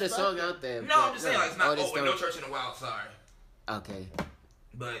just put a song out there. No, I'm just saying, like, it's not. Otis Oh, No don't- Church in the Wild. Sorry, Okay.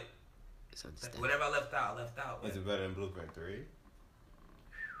 but It's understandable. whatever I left out. Is it better than Blueprint 3?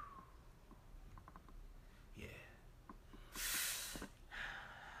 Yeah.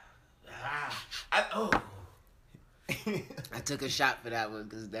 I took a shot for that one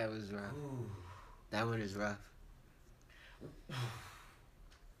because that was rough. Ooh. That one is rough.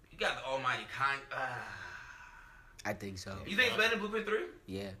 You got the Almighty I think so. You think it's better than Blueprint 3?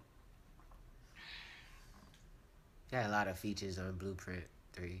 Yeah. Got a lot of features on Blueprint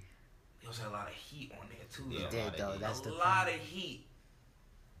 3. He also had a lot of heat on there too. Yeah. though. Did though. That's a the lot problem. of heat.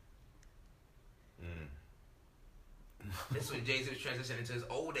 Mm. This is when Jay-Z was transitioning into his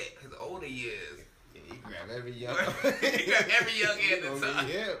older years. Yeah, you grab every young. He got every young hand at the time.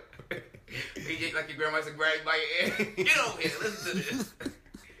 Yeah. He get like your grandma used to grab you by your ear. Get over here, listen to this.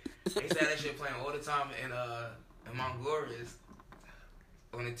 They used to have that shit playing all the time in Mount Glorious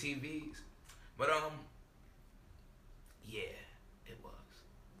on the TVs. But yeah, it was.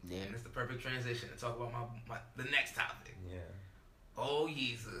 Yeah. And it's the perfect transition to talk about my the next topic. Yeah. Oh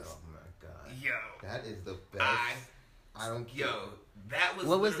Jesus. Oh my God. Yo. That is the best. I don't care. Yo, that was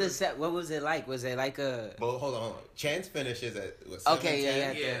What was literally- the set? What was it like? Was it like a? Well, hold on. Chance finishes at what, Okay, 7:10?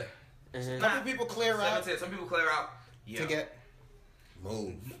 yeah. Yeah. Uh-huh. Couple people clear out 7-10. Some people clear out. Yo. to get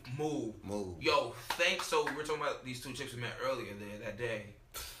move. Yo, thanks. So we were talking about these two chicks we met earlier that day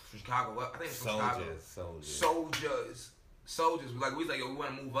from Chicago. I think it's from Chicago. Soldiers. Like we was like, yo, we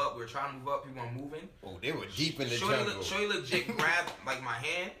want to move up. We were trying to move up. People were moving. Oh, they were deep in the Shorty jungle. legit grabbed like my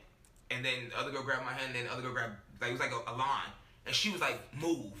hand, and then the other girl grabbed my hand, and then the other girl grabbed like it was like a line, and she was like,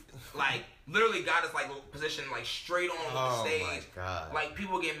 move, like literally got us like positioned like straight on Oh the stage. my God. Like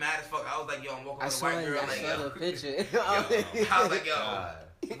people were getting mad as fuck. I was like, yo, I'm walking I with a saw white it. girl. I Like, saw yo, the picture. I was like, yo, God.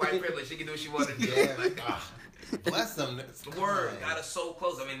 white privilege. She can do what she wanted to do. Yeah. Like, Bless them. the word got us so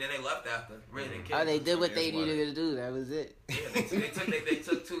close. I mean, then they left after. Really didn't care. Oh, they did what they Here's needed to do. That was it. Yeah, they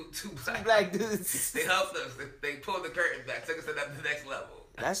took two Black dudes. They helped us. They pulled the curtain back, took us to the next level.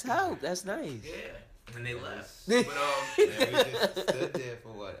 That's help. That's nice. Yeah, and they left. Yeah. But And we just stood there for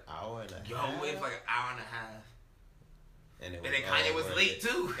what, hour and a yo, half? we waited for like an hour and a half, And and then Kanye was late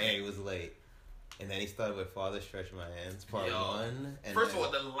too. And he was late. And then he started with Father Stretch My Hands, part Yo. 1. And First of then-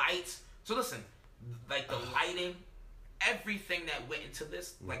 all, the lights. So listen, like the lighting, everything that went into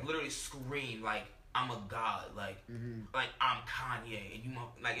this, like literally screamed like I'm a god, like I'm Kanye, and you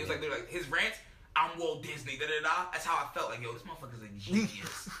like it was like literally like his rants. I'm Walt Disney, da da da. That's how I felt. Like yo, this motherfucker's a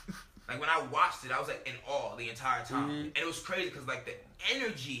genius. Like when I watched it, I was like in awe the entire time, and it was crazy because like the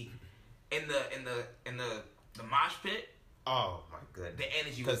energy in the mosh pit, Oh my goodness. the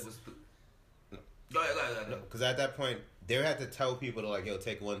energy 'Cause was Go ahead. Because at that point, they had to tell people to like, yo,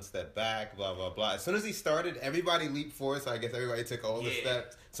 take one step back, blah blah blah. As soon as he started, everybody leaped forward. So I guess everybody took all the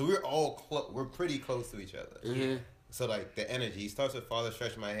steps. So we're all we're pretty close to each other. Mm-hmm. So like the energy, he starts with Father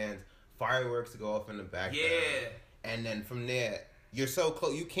Stretch My Hands, fireworks go off in the background. Yeah. And then from there, you're so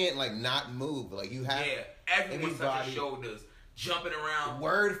close, you can't like not move. Like you have everyone's touching shoulders, jumping around,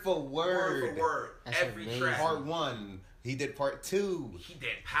 word for word. That's every amazing. Track. Part 1. He did part 2. He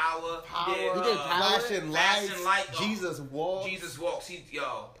did Power. He did Power. Flashing Lights. Jesus Walks.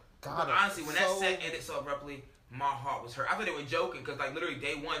 God, honestly, when that set ended so abruptly, my heart was hurt. I thought they were joking because, like, literally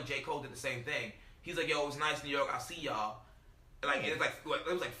day 1, J. Cole did the same thing. He's like, "Yo, it was nice, New York. I'll see y'all." Like, it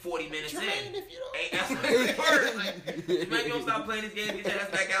was like 40 minutes in. If you don't. That's the word. Like, man, you don't stop playing this game. Get your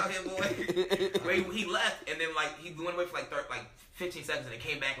ass back out here, boy. Where he left, and then like he went away for like 15 seconds, and then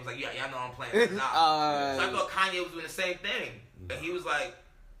came back and was like, "Yeah, y'all know I'm playing." So I thought Kanye was doing the same thing, but he was like,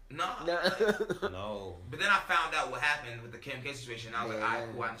 "Nah." No. But then I found out what happened with the Kim K situation. And I was like,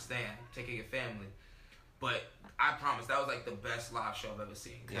 "Alright, cool, I understand. Take care of your family." But I promise that was like the best live show I've ever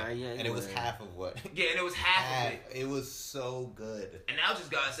seen. Yeah. And it was half of what? Yeah, and it was half of it. It was so good. And that was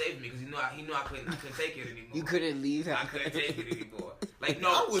just God saved me because he knew I couldn't take it anymore. You couldn't leave. I couldn't take it anymore. Like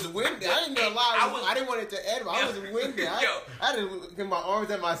I was winded. I didn't know lie. I didn't want it to end. I was winded. I didn't get my arms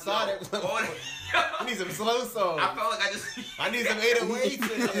at my side. I need some slow songs. I felt like I need some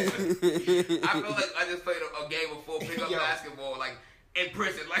 808s. I felt like I just played a game of full pickup basketball, like in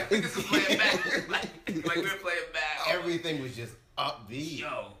prison. Like we just playing back. like we were playing back. Everything was just upbeat.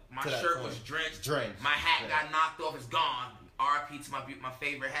 Yo, my shirt was drenched. My hat got knocked off. It's gone. R.I.P. to my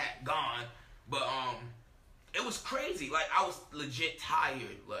favorite hat. Gone. But it was crazy. Like I was legit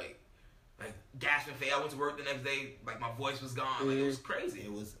tired. Like gasping for air. I went to work the next day. Like my voice was gone. Like it was crazy.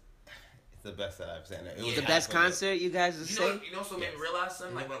 It's the best that I've seen. It was the best concert you guys have seen. You know, so made me realize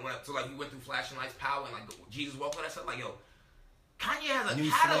something. Like when he went through Flashing Lights, Power, and like Jesus Walked on that stuff. Like yo, Kanye has a New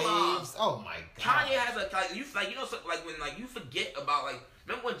catalog. Slaves. Oh my god. Kanye has a when you forget about like.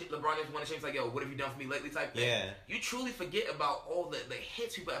 Remember when LeBron James won the championship? Like yo, what have you done for me lately? Type thing. Yeah. You truly forget about all the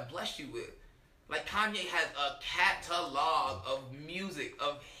hits people have blessed you with. Like Kanye has a catalog of music,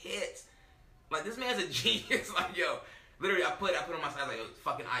 of hits. Like this man's a genius. Like yo, literally, I put on my side like yo,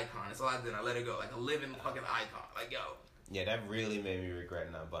 fucking icon. That's all I did. I let it go, like a living fucking icon. Like yo. Yeah, that really made me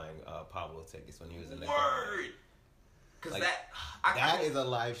regret not buying Pablo tickets when he was in the word. Because like, that is a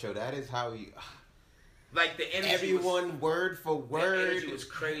live show. That is how you. Like the energy. Everyone word for word. The energy was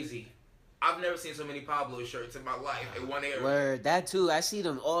crazy. I've never seen so many Pablo shirts in my life in one area. Word, that too. I see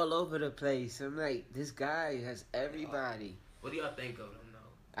them all over the place. I'm like, this guy has everybody. What do y'all think of them though?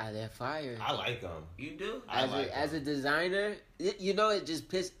 They're fire. I like them. You do? As a designer, you know, it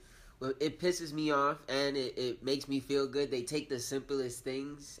pisses me off and it makes me feel good. They take the simplest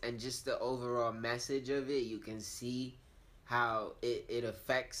things and just the overall message of it. You can see how it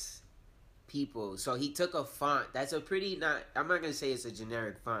affects people. So he took a font that's I'm not going to say it's a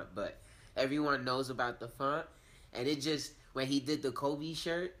generic font, but everyone knows about the font. And it just, when he did the Kobe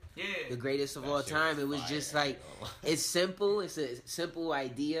shirt, the greatest of all time, it was just like, it's simple. It's a simple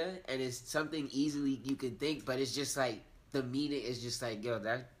idea and it's something easily you can think, but it's just like, the meaning is just like, yo,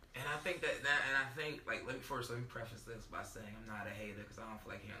 that. And I think like, let me preface this by saying I'm not a hater because I don't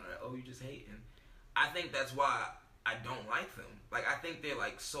feel like hearing that, oh, you just hating. I think that's why I don't like them. Like, I think they're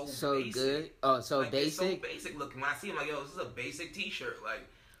like so basic. Good. Oh, so like, basic. So basic looking. When I see them, like, yo, this is a basic T-shirt. Like,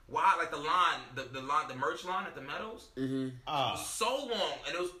 why? Like the merch line at the Meadows. Mm-hmm. Was so long,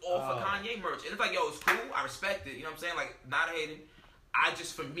 and it was all for Kanye merch. And it's like, yo, it's cool. I respect it. You know what I'm saying? Like, not hating. I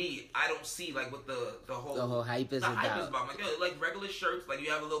just, for me, I don't see like what the whole hype is about. I'm like, yo, like regular shirts, like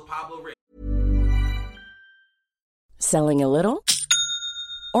you have a little Pablo. Selling a little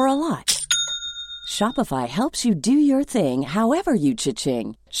or a lot? Shopify helps you do your thing however you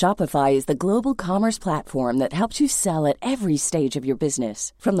cha-ching. Shopify is the global commerce platform that helps you sell at every stage of your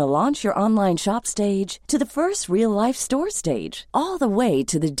business. From the launch your online shop stage to the first real-life store stage, all the way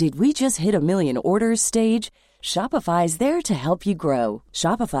to the did we just hit a million orders stage. Shopify is there to help you grow.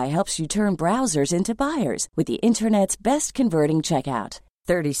 Shopify helps you turn browsers into buyers with the internet's best converting checkout.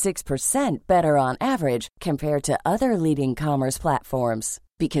 36% better on average compared to other leading commerce platforms.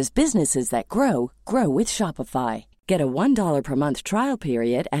 Because businesses that grow with Shopify. Get a $1 per month trial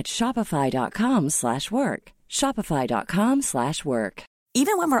period at shopify.com/work. Shopify.com/work.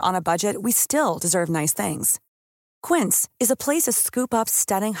 Even when we're on a budget, we still deserve nice things. Quince is a place to scoop up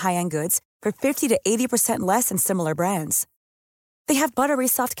stunning high-end goods for 50 to 80% less than similar brands. They have buttery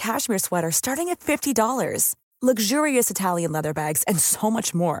soft cashmere sweaters starting at $50, luxurious Italian leather bags, and so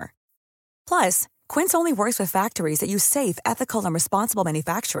much more. Plus, Quince only works with factories that use safe, ethical, and responsible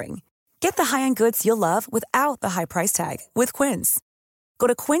manufacturing. Get the high-end goods you'll love without the high price tag with Quince. Go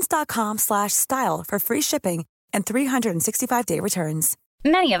to quince.com/style for free shipping and 365-day returns.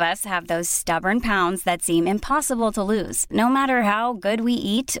 Many of us have those stubborn pounds that seem impossible to lose, no matter how good we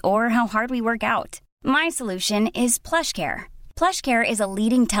eat or how hard we work out. My solution is PlushCare. PlushCare is a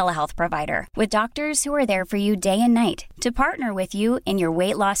leading telehealth provider with doctors who are there for you day and night to partner with you in your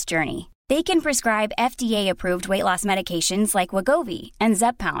weight loss journey. They can prescribe FDA-approved weight loss medications like Wegovy and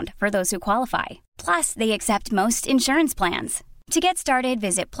Zepbound for those who qualify. Plus, they accept most insurance plans. To get started,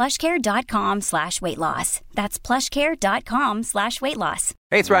 visit plushcare.com/weightloss. That's plushcare.com/weightloss.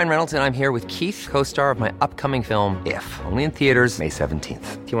 Hey, it's Ryan Reynolds, and I'm here with Keith, co-star of my upcoming film, If, only in theaters May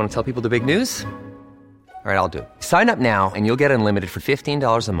 17th. Do you want to tell people the big news? All right, I'll do it. Sign up now and you'll get unlimited for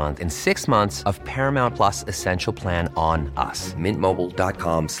 $15 a month and 6 months of Paramount Plus Essential Plan on us.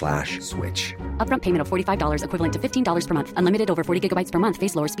 MintMobile.com/switch. Upfront payment of $45 equivalent to $15 per month. Unlimited over 40 gigabytes per month.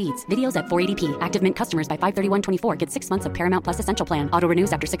 Face lower speeds. Videos at 480p. Active Mint customers by 531.24 get 6 months of Paramount Plus Essential Plan. Auto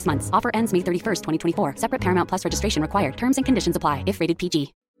renews after 6 months. Offer ends May 31st, 2024. Separate Paramount Plus registration required. Terms and conditions apply if rated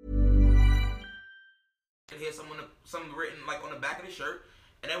PG. Here's something written like on the back of the shirt,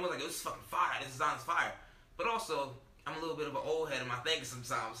 and everyone's like, "This is fucking fire. This design's fire." But also, I'm a little bit of an old head in my thinking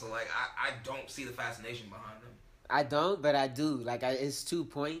sometimes, so like I don't see the fascination behind them. I don't, but I do. Like, it's 2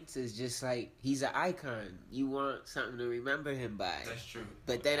 points. It's just like, he's an icon. You want something to remember him by. That's true.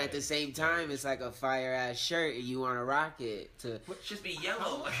 But then at the same time, it's like a fire-ass shirt, and you want to rock it. Just be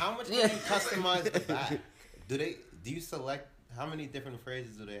yellow. How much can you customize the back? Do you select, how many different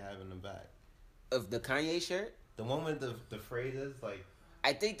phrases do they have in the back? Of the Kanye shirt? The one with the phrases, like...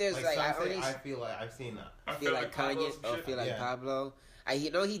 I think there's I feel like I've seen that. I feel like Kanye or feel like Pablo. I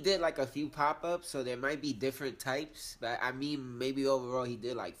know he did like a few pop-ups, so there might be different types. But I mean, maybe overall he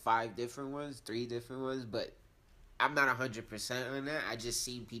did like 5 different ones, 3 different ones. But I'm not 100% on that. I just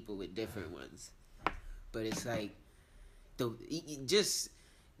seen people with different ones. But it's like just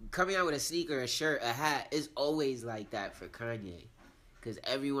coming out with a sneaker, a shirt, a hat is always like that for Kanye, because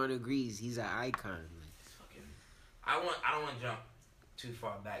everyone agrees he's an icon. I don't want to jump too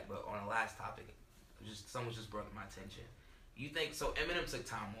far back, but on the last topic, someone just brought to my attention. You think so? Eminem took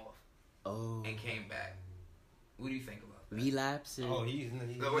time off, and came back. What do you think about that? Relapse? He's no,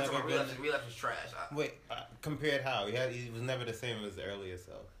 never been... Relapse was trash. Wait, compared how? He was never the same as the earlier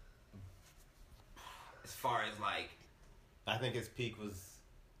self. As far as like, I think his peak was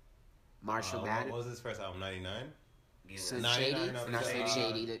Marshall Mathers. What was his first album? 99. Slim Shady. Not Slim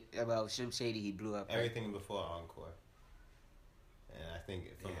Shady. Slim Shady, he blew up. Everything before Encore. And I think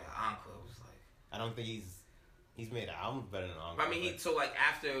Encore was like... I don't think he's made albums better than Encore. I mean, so like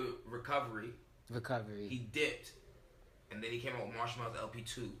after Recovery, he dipped, and then he came out with Marshall Mathers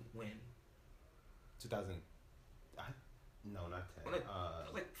LP2 when? 2000. No, not 10. It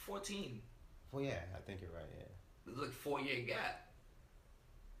was like 14. Well, yeah, I think you're right. Yeah. It was like 4-year gap.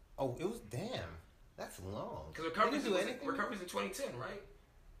 Oh, it was damn. That's long. Because Recovery's in 2010, right?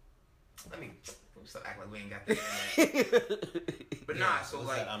 Let me stop acting like we ain't got that. But nah, so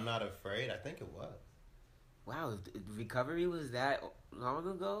like... I'm Not Afraid? I think it was. Wow, Recovery was that long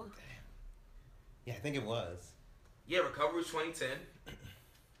ago? Damn. Yeah, I think it was. Yeah, Recovery was 2010.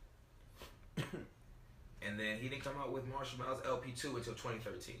 And then he didn't come out with Marshall Mathers LP2 until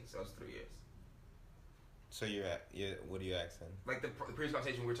 2013, so that was 3 years. So what are you asking? Like the previous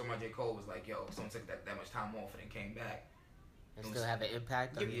conversation we were talking about, J. Cole was like, yo, someone took that much time off and then came back. And still have an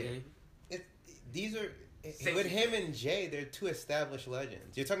impact on the game? These are... With him and Jay, they're 2 established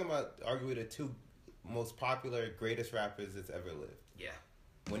legends. You're talking about arguably the 2 most popular, greatest rappers that's ever lived. Yeah.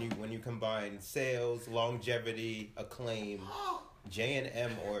 When you combine sales, longevity, acclaim, J and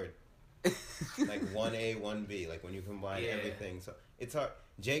M, or like 1A, 1B, like when you combine everything. So it's hard.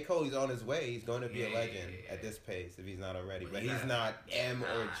 J. Cole, he's on his way. He's going to be a legend at this pace if he's not already. But he's not M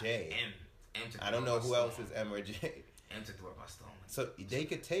or J. I don't know who else is M or J. M took the word by Stone. So they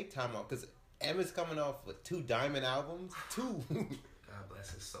could take time off because M is coming off with 2 diamond albums. 2. God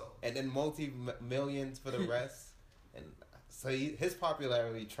bless his soul. And then multi-millions for the rest. And so his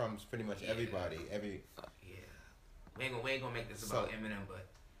popularity trumps pretty much everybody. We ain't gonna make this about Eminem, but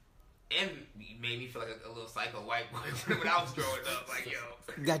M made me feel like a little psycho white boy when I was growing up. Like, yo.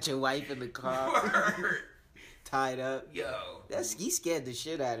 Got your wife in the car. Word. Tied up. Yo. He scared the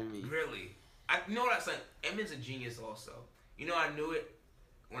shit out of me. Really? You know what I'm saying? Eminem's a genius also. You know, I knew it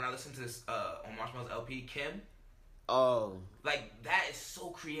when I listened to this on Marshall Mathers LP, Kim. Oh. Like, that is so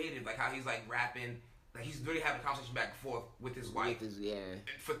creative. Like, how he's, like, rapping. Like, he's really having a conversation back and forth with his wife.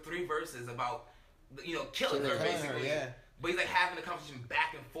 For 3 verses about, killing her, basically. Her, yeah. But he's, like, having a conversation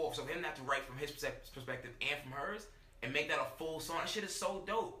back and forth. So him not to write from his perspective and from hers, and make that a full song. That shit is so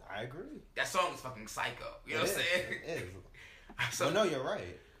dope. I agree. That song is fucking psycho. You know what I'm saying? It is. So, well, no, you're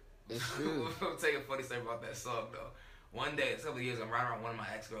right. It's true. I'll tell you a funny story about that song though. One day, a couple of years, I'm riding around one of my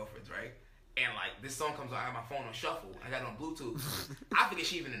ex-girlfriends, right? And like this song comes on, I have my phone on shuffle. I got it on Bluetooth. I forget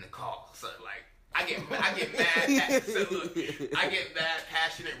she even in the call. So like, I get mad. So look, I get mad,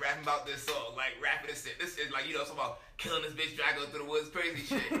 passionate, rapping about this song, like rapping this shit. This is like, you know, something about killing this bitch, drag her through the woods, crazy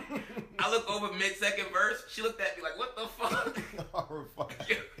shit. I look over mid-second verse. She looked at me like, "What the fuck?"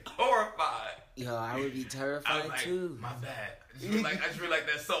 Horrified. Horrified. Yo, I would be I terrified was like, too. my bad. I just really like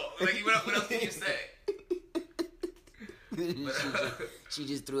that song. Like, what else can you say? she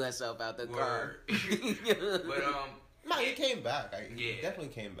just threw herself out the car. But no, he came back. He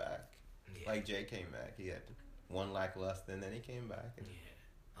definitely came back. Yeah. Like Jay came back. He had one lackluster, and then he came back. And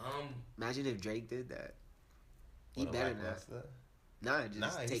Imagine if Drake did that. He what, better not. Nah,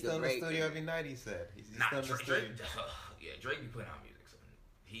 just take he's still a break. in the studio every night. He said he's nah, still in the studio. Drake be putting out music. So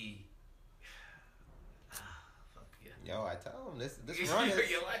he. Fuck yeah. Yo, I tell him this run is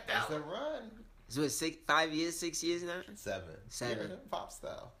it's the run. So it's 5 years, 6 years now? 7. Yeah, pop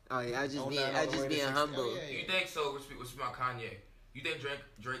style. Oh yeah, I just being humble. Oh, yeah. You think so? What's about Kanye? You think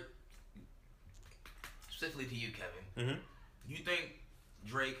Drake, specifically to you, Kevin? Mm-hmm. You think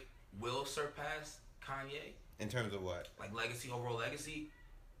Drake will surpass Kanye in terms of what? Like overall legacy,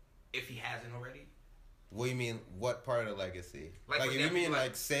 if he hasn't already. What do you mean? What part of the legacy? Like if example, you mean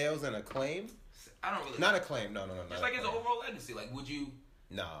like sales and acclaim? I don't really. Not acclaim. No. Just like his overall legacy. Like, would you?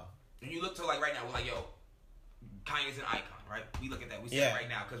 No. When you look to like right now, we're like, yo, Kanye's an icon, right? We look at that. We see it right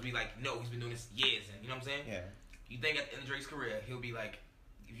now because we like know he's been doing this years, and you know what I'm saying? Yeah. You think at the end of Drake's career, he'll be like,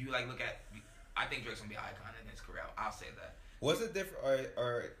 if you like look at, I think Drake's gonna be an icon in his career. I'll say that. What's it different?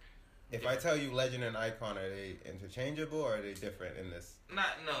 Or if I tell you legend and icon, are they interchangeable or are they different in this?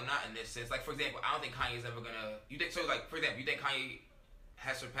 Not in this sense. Like for example, I don't think Kanye's ever gonna. You think so? Like for example, you think Kanye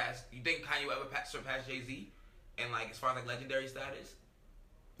has surpassed? You think Kanye will ever surpass Jay-Z? And like as far as like legendary status,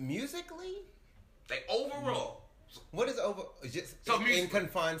 musically, like overall. What is over? Just so in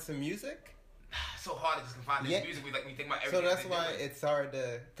confined to music. So hard to just confine this music. We think about everything. So that's why it's hard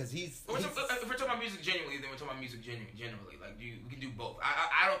to, because he's. If we're talking about music genuinely, then we're talking about music generally. Like we can do both.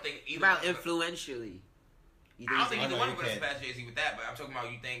 I don't think either. About influentially. I don't think either one of us surpass Jay-Z with that. But I'm talking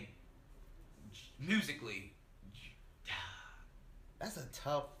about you think musically. That's a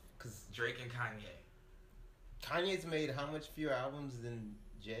tough, because Drake and Kanye. Kanye's made how much fewer albums than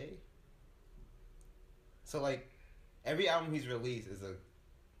Jay? So like, every album he's released is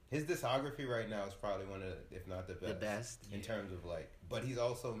his discography right now is probably one of, if not the best. The best. In terms of like, but he's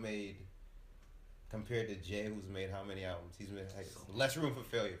also made, compared to Jay, who's made how many albums? He's made like, less room for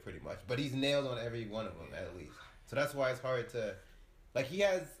failure pretty much. But he's nailed on every one of them at least. So that's why it's hard to, like he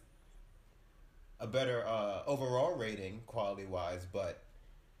has a better overall rating quality-wise, but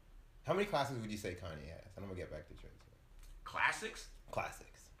how many classics would you say Kanye has? And I'm going to get back to Drake. Classics?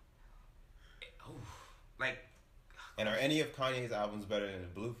 Classics. Oh, like... And are any of Kanye's albums better than The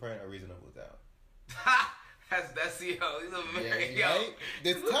Blueprint or Reasonable Doubt? That's yo. He's a very right?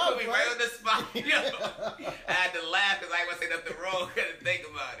 It's tough, put me right on the spot. Yo. I had to laugh because I ain't gonna say nothing wrong. I had to think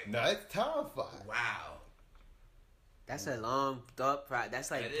about it. No, it's tough. Wow. That's a long thought process.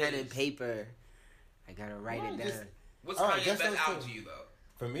 That's like pen and paper. I gotta write it down. What's Kanye's best album to you though?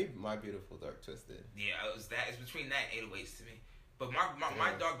 For me, My Beautiful Dark Twisted. Yeah, it was that. It's between that and 808s to me. But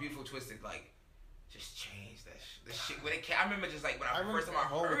my Dark Beautiful Twisted like just changed that shit when it came. I remember just like when first time I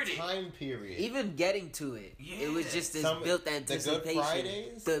heard it. Time period. Even getting to it, it was just this built anticipation. The Good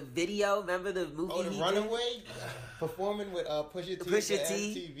Fridays, the video. Remember the movie? Oh, the Runaway, performing with Pusha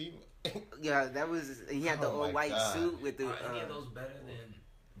T. Yeah, that was. He had the old white suit with the. Are any of those better than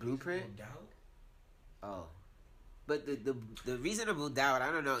Blueprint? Doubt? Oh, but the Reasonable Doubt.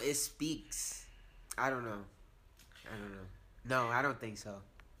 I don't know. It speaks. I don't know. No, I don't think so.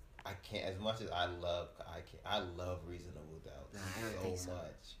 I can't. As much as I love Reasonable Doubt so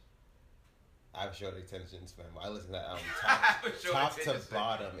much. I have short attention span. I listen to that album top to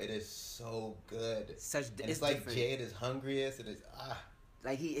bottom. It is so good. It's like different. Jade is hungriest. It is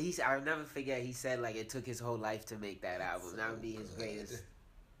like he's. I'll never forget. He said like it took his whole life to make that album. That would be his greatest.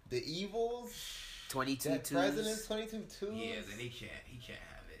 The Evils. 22 Presidents 22 twos. Yeah, then he can't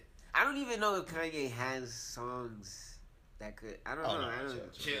have it. I don't even know if Kanye has songs. That could, I don't know. I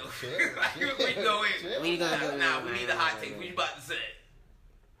don't chill. We go in. We need the hot take. What you about to say?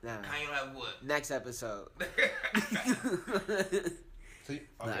 Nah. Kanye don't have what? Next episode. So,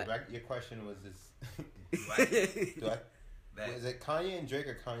 back. Your question was this: is it Kanye and Drake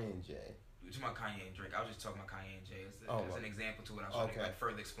or Kanye and Jay? talking about Kanye and Drake. I was just talking about Kanye and Jay as an example to what I was trying to like,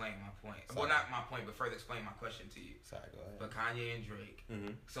 further explain my point. Sorry. Well, not my point, but further explain my question to you. Sorry, go ahead. But Kanye and Drake.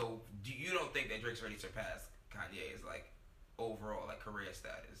 Mm-hmm. So you don't think that Drake's already surpassed Kanye's like overall like career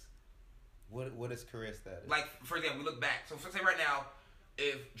status? What is career status? Like, for example, we look back. So say right now,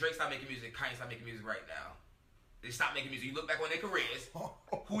 if Drake stopped making music, Kanye stopped making music right now. They stopped making music. You look back on their careers.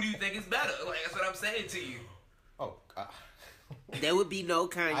 Who do you think is better? Like, that's what I'm saying to you. Oh, there would be no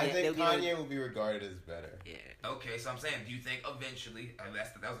Kanye. I think Kanye will be regarded as better. Yeah. Okay, so I'm saying, do you think eventually?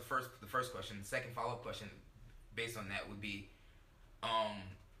 That was the first question. The second follow-up question, based on that, would be,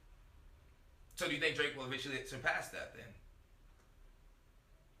 so do you think Drake will eventually surpass that then?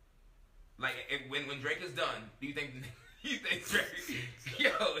 Like, when Drake is done, do you think Drake?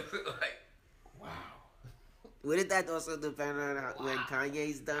 Like, wow. Wouldn't that also depend on when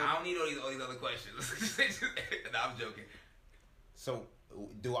Kanye's done? I don't need all these other questions. No, I'm joking. So,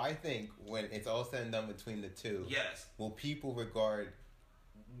 do I think when it's all said and done between the two, yes, will people regard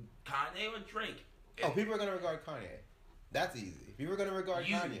Kanye or Drake? Oh, people are gonna regard Kanye. That's easy. People are gonna regard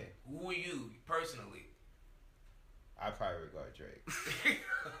Kanye. Who are you personally? I probably regard Drake.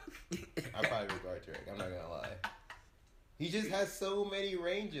 I'm not gonna lie. He just has so many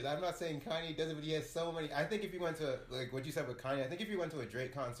ranges. I'm not saying Kanye doesn't, but he has so many. I think if you went to, like what you said with Kanye, I think if you went to a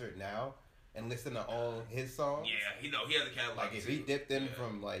Drake concert now and listened to all his songs. Yeah, he has a catalog. Like if he dipped in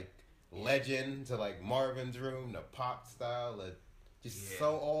from like Legend to like Marvin's Room to pop style,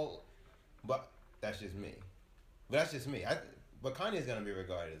 so all. But that's just me. But Kanye's gonna be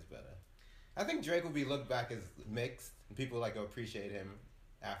regarded as better. I think Drake will be looked back as mixed, and people like appreciate him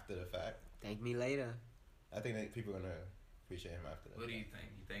after the fact. Thank me later. I think that people are gonna appreciate him after that. What do you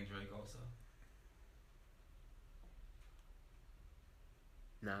think? You think Drake also?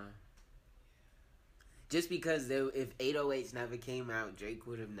 Nah. Just because if 808s never came out, Drake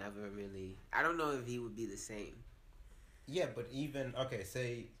would have never really. I don't know if he would be the same. Yeah, but even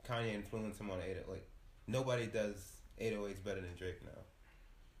say Kanye influenced him on 808. Like nobody does 808s better than Drake now.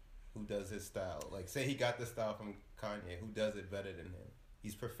 Who does his style? Like say he got the style from Kanye. Who does it better than him?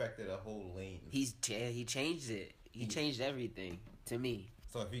 He's perfected a whole lane. He changed it. He changed everything to me.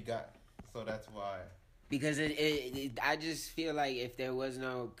 So that's why. Because I just feel like if there was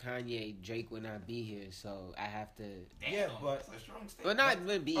no Kanye, Drake would not be here. So I have to. But not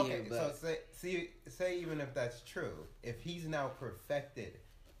would be here. But so say even if that's true, if he's now perfected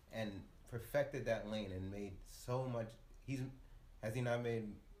that lane and made so much, has he not made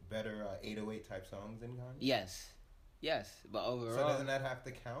better 808 type songs than Kanye? Yes, but overall... So doesn't that have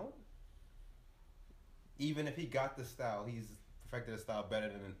to count? Even if he got the style, he's perfected the style better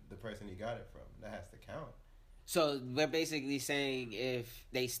than the person he got it from. That has to count. So we're basically saying if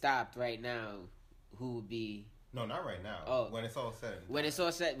they stopped right now, who would be... No, not right now. Oh. When it's all said. When it's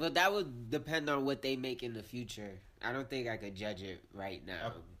all said... But that would depend on what they make in the future. I don't think I could judge it right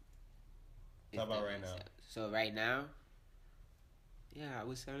now. How about right now? So right now... Yeah, I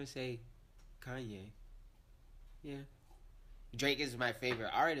was gonna say Kanye. Yeah. Drake is my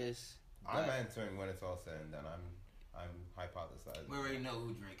favorite artist. I'm answering when it's all said and done. I'm hypothesizing. We already know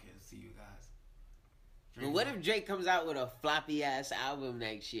who Drake is to you guys. But what if Drake comes out with a floppy ass album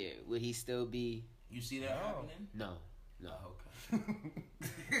next year? Would he still be? You see that happening? No. Oh, okay.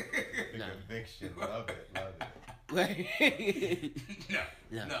 The conviction. Love it.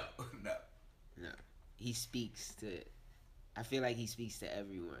 No. He speaks to. I feel like he speaks to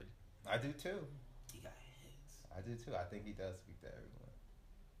everyone. I do too. He got hits. I do too. I think he does speak to everyone.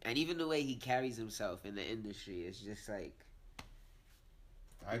 And even the way he carries himself in the industry is just like...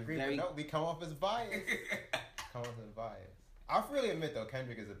 I agree. But no, we come off as biased. I'll freely admit, though,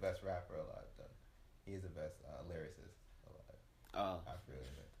 Kendrick is the best rapper alive, though. He is the best lyricist alive. Oh. I freely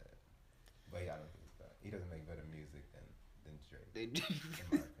admit that. But yeah, I don't think he's bad. He doesn't make better music than Drake.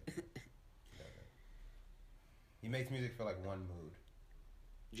 In my opinion. He makes music for like one mood.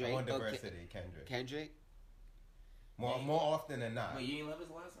 Drake, one diversity, Kendrick. More often than not. Wait, you ain't love his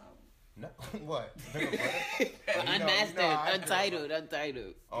last album? No. What? Unmastered, Untitled.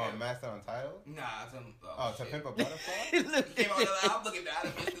 Oh, Unmastered, Untitled? Nah, it's To Pimp a Butterfly? Came out another album. Look at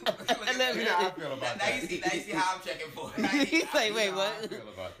that. You know how I feel about that. Now you see how I'm checking for it. He's like, wait, what? I feel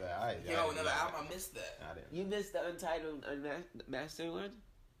about that. Came out with another album. I missed that. I didn't. You missed the Untitled, Unmastered one?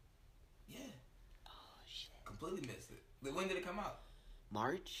 Yeah. Oh, shit. Completely missed it. When did it come out?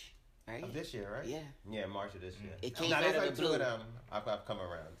 March, right? Of this year, right? Yeah. Yeah, March of this year. It came out of the blue. Two of them. I've come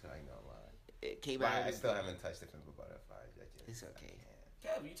around to, I ain't gonna lie. It came out. I still haven't touched the Pimp a Butterfly. It's okay.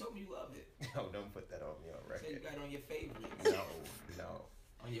 Kev, you told me you love it. No, don't put that on me on record. So you got it on your favorites. No.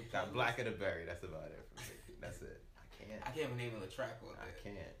 On your got Black of the Berry. That's about it for me. That's it. I can't even name the track on I it.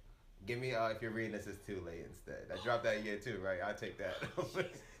 can't. Give me if you're reading this, it's too late instead. I dropped that year too, right? I'll take that.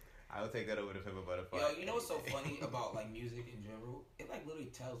 I will take that over to Pimp a Butterfly. Yo, you know what's so funny about like music in general? It like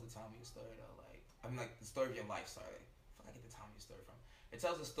literally tells the time of your story though. Like I mean, like the story of your life. Sorry, I get the time of your story from. It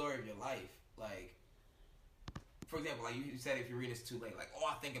tells the story of your life. Like, for example, like you said, if you're reading this too late, like all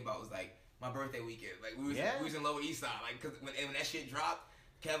I think about was like my birthday weekend. Like we was in Lower East Side. Like cause when that shit dropped,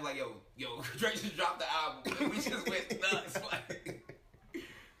 Kev like yo Drake just dropped the album. And we just went nuts.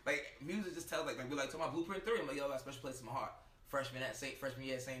 Like music just tells like we like to my Blueprint 3. I'm like yo, got a special place in my heart. Freshman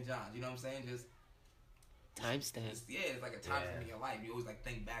year at St. John's. You know what I'm saying? Just timestamp. Yeah, it's like a time in your life. You always like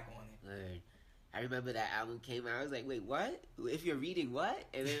think back on it. Word. I remember that album came out. I was like, wait, what? If you're reading what?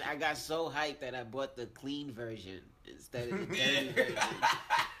 And then I got so hyped that I bought the clean version instead of the dirty version.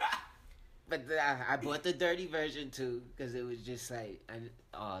 But I bought the dirty version too because it was just like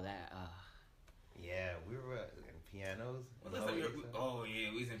all that. Yeah, we were in pianos. We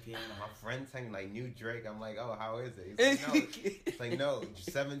was in piano. My friend sang like new Drake. I'm like, oh, how is it? He's like, no. It's like, no,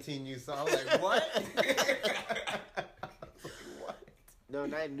 17 new songs. I'm like, what? What? No,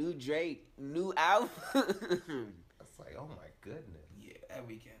 not new Drake, new album. It's like, oh my goodness. Yeah, that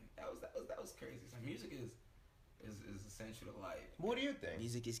weekend, that was crazy. So music is essential to life. What do you think?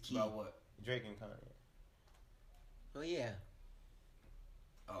 Music is key. About what? Drake and Kanye. Oh yeah.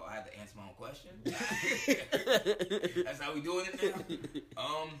 Oh, I had to answer my own question. That's how we doing it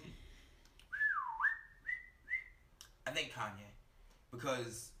now. I think Kanye,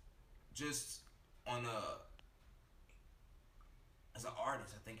 because just on as an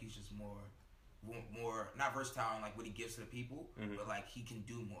artist, I think he's just more not versatile in like what he gives to the people, but like he can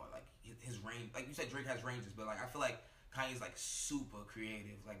do more. Like his range, like you said, Drake has ranges, but like I feel like Kanye's like super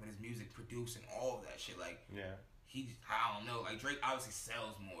creative, like with his music, producing all of that shit. Like I don't know, like Drake obviously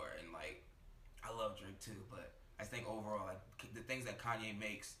sells more, and like I love Drake too, but I think overall like the things that Kanye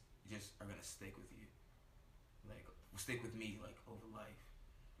makes just are gonna stick with you, like stick with me like over life.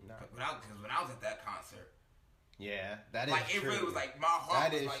 Because when I was at that concert, that is like true. it really was like my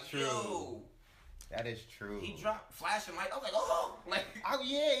heart was like, true. Yo. That is true. He dropped flashing light. I was like, oh, like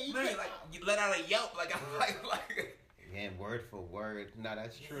you literally, like you let out a yelp, like I'm like. Yeah, word for word. No,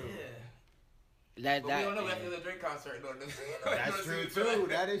 that's true. Yeah. But we don't know after the Drake concert. That's true too.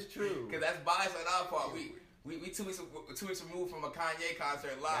 That is true. Because that's bias on our part. We 2 weeks removed from a Kanye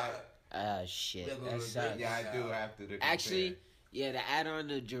concert live. Shit. That sucks. Yeah, I do have to. Actually, to add on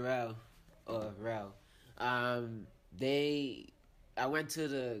to Jarrell or Rel, I went to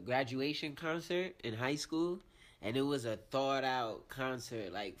the graduation concert in high school, and it was a thought out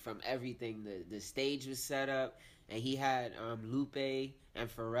concert, like from everything. The stage was set up, and he had Lupe and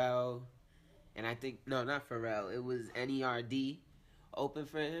Pharrell, and I think not Pharrell. It was NERD open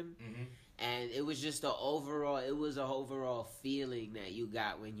for him, and it was just a overall feeling that you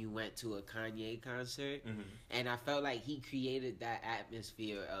got when you went to a Kanye concert, and I felt like he created that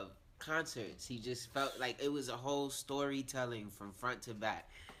atmosphere of concerts. He just felt like it was a whole storytelling from front to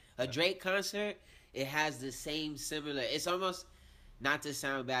back. A Drake concert, it has the same similar. It's almost, not to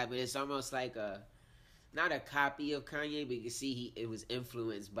sound bad, but it's almost like not a copy of Kanye, but you can see it was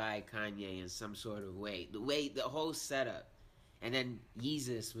influenced by Kanye in some sort of way. The whole setup, and then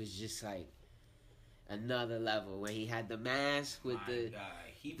Yeezus was just like another level when he had the mask with the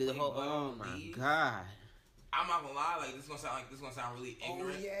whole. Oh my god. I'm not gonna lie, like this gonna sound really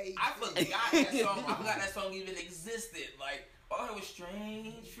ignorant. Oh, yeah, I forgot that song. I forgot that song even existed. Like all it was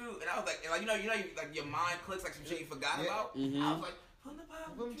Strange Fruit, and I was like, you know, like your mind clicks like some shit you forgot about. I was like, from the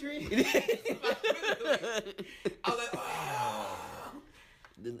bottom tree. I was like, oh.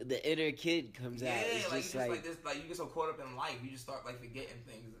 The inner kid comes out. It's just like this, like you get so caught up in life, you just start like forgetting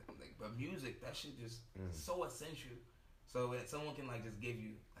things. Like, but music, that shit just so essential. So when someone can like just give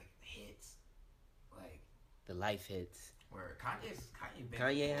you like hits, like. The life hits. Where Kanye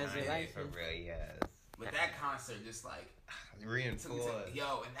has a life hit. For real, yes. But that concert just like reinforced.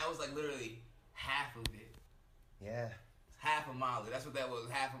 Yo, and that was like literally half of it. Yeah. Half of Molly. That's what that was.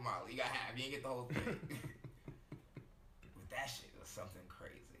 Half of Molly. You got half. You didn't get the whole thing. But that shit was something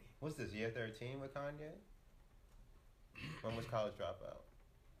crazy. What's this, year 13 with Kanye? When was College Dropout?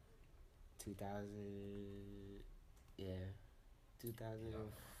 2000. Yeah.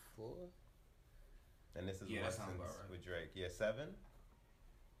 2004. And this is what since right. With Drake. Yeah, 7?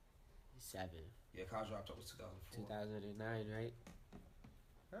 7. Yeah, College Dropout was 2004. 2009, right?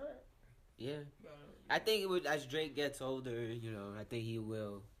 Alright. Yeah. I think it would, as Drake gets older, you know, I think he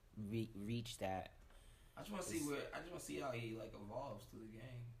will reach that. I just want to see how he like evolves through the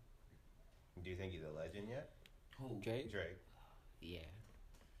game. Do you think he's a legend yet? Who? Drake? Yeah.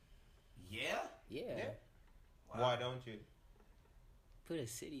 Yeah? Yeah? Yeah. Wow. Why don't you? Put a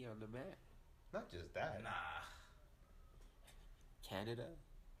city on the map. Not just that. Nah. Canada.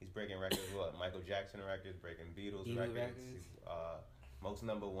 He's breaking records. What? Michael Jackson records, breaking Beatles records. Most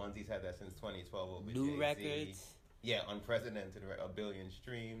number ones. He's had that since 2012 over New Jay-Z. records. Yeah, unprecedented. 1 billion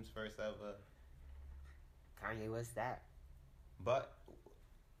streams, first ever. Kanye, what's that? But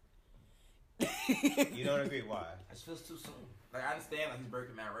you don't agree. Why? It just feels too soon. Like, I understand, like, he's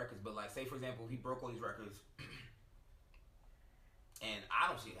breaking mad records, but, like, say, for example, he broke all these records, and I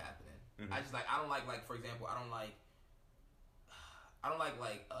don't see it happening. Mm-hmm. I just, like, I don't like, for example, I don't like,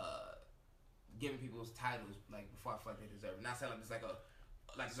 giving people's titles, like, before I feel like they deserve it. Not saying, like, it's like a,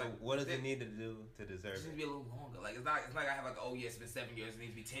 like, So like, what does it need to do to deserve it just it? needs to be a little longer. Like, it's not like I have, like, oh, yeah, it's been 7 years, it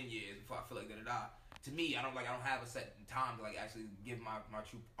needs to be 10 years before I feel like da-da-da. To me, I don't have a set time to, like, actually give my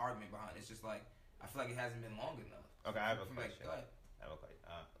true argument behind it. It's just, like, I feel like it hasn't been long enough. Okay, I have a question. Like, go ahead. I have a question.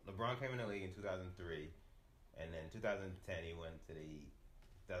 LeBron came in the league in 2003, and then 2010 he went to the Heat.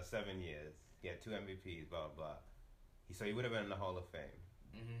 That was 7 years. He had 2 MVPs, blah, blah, blah. So he would have been in the Hall of Fame.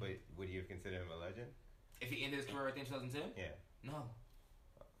 Mm-hmm. But would you consider him a legend? If he ended his career right there in 2010? Yeah. No.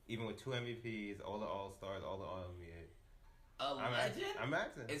 Even with 2 MVPs, all the All-Stars, all the All-NBA. A legend? I'm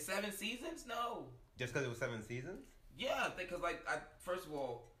asking. In 7 seasons? No. Just because it was 7 seasons? Yeah, because, like, first of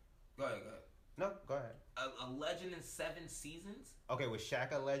all, go ahead. No, go ahead. A legend in 7 seasons? Okay, was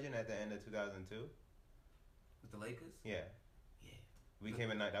Shaq a legend at the end of 2002? With the Lakers? Yeah. Yeah. We came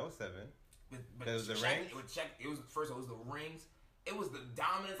in night. That was 7. But it was the Shaq, rings? It was, first of all, it was the rings. It was the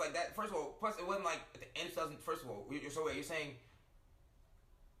dominance, like that. First of all, plus it wasn't like at the end of 2000. First of all, so wait, you're saying,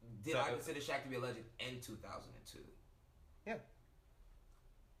 I consider Shaq to be a legend in 2002? Yeah.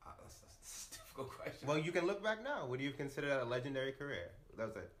 That's a difficult question. Well, you can look back now. Would you consider that a legendary career?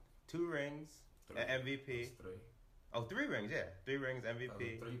 That was 2 rings, an MVP. 3. Oh, 3 rings, yeah. 3 rings,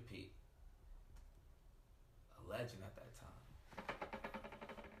 MVP. 3-peat. A legend at that time.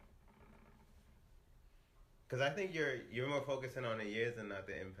 Because I think you're more focusing on the years and not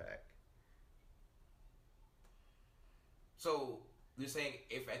the impact. So you're saying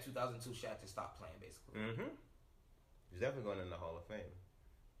if at 2002 Shaq just stopped playing, basically? Mm-hmm. He's definitely going in the Hall of Fame.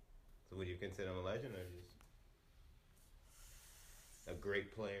 So would you consider him a legend or just a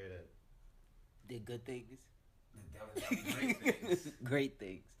great player that did good things? That was great things. Great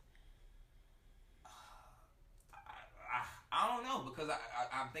things. I don't know, because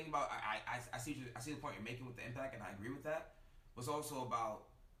I'm thinking about I see the point you're making with the impact, and I agree with that. But it's also about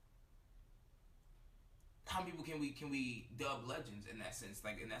how many people can we dub legends in that sense.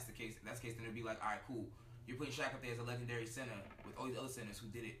 Like, and that's the case. Then it'd be like, all right, cool. You're putting Shaq up there as a legendary center with all these other centers who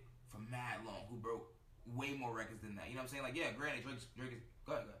did it for mad long, who broke way more records than that. You know what I'm saying? Like, yeah, granted, Drake is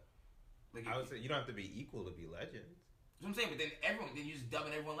go ahead. Like, I would say you don't have to be equal to be legends. That's what I'm saying, but then you just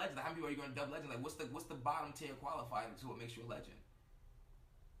dubbing everyone legend. Like, how many people are you going to dub legend? Like, what's the bottom tier qualifier to what makes you a legend?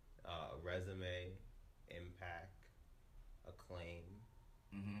 Resume, impact, acclaim.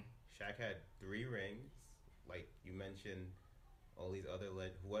 Mm-hmm. Shaq had 3 rings. Like you mentioned, all these other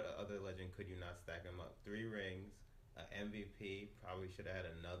what other legend could you not stack him up? 3 rings, an MVP. Probably should have had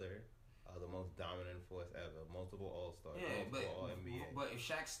another. The most dominant force ever. Multiple All-Stars. Yeah, multiple All-NBA. But if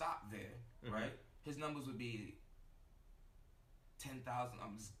Shaq stopped there, Mm-hmm. right, his numbers would be 10,000.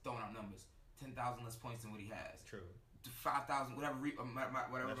 I'm just throwing out numbers. 10,000 less points than what he has. True. 5,000, whatever my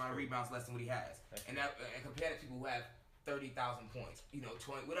true. rebounds less than what he has. And compared to people who have 30,000 points,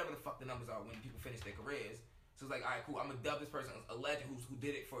 20, whatever the fuck the numbers are when people finish their careers. So it's like, all right, cool. I'm gonna dub this person a legend who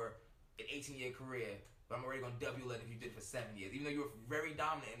did it for an 18-year career, but I'm already gonna dub you a legend if you did it for 7 years, even though you were very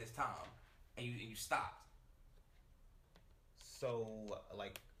dominant in this time, and you stopped. So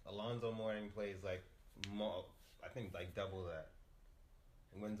like Alonzo Mourning plays like more, I think like double that.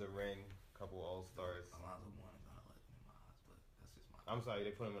 He wins a ring, couple All-Stars. Alonzo Mourning's not a legend in my eyes, but that's just my. I'm sorry,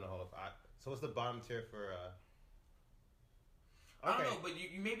 they put him in the Hall of Fame. So what's the bottom tier for? Okay. I don't know, but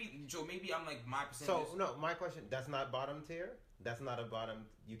you maybe Joe. Maybe I'm like my percentage. So no, my question. That's not bottom tier. That's not a bottom.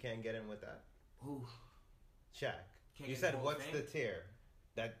 You can't get in with that. Who? Shaq. Can't You get said in the Hall of what's Fame? the tier?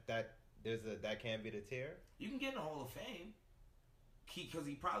 That can't be the tier. You can get in the Hall of Fame, because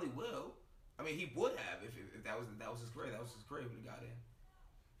he probably will. I mean, he would have if that was his career. That was his career when he got in.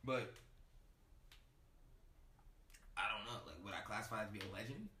 But I don't know. Like, would I classify it to be a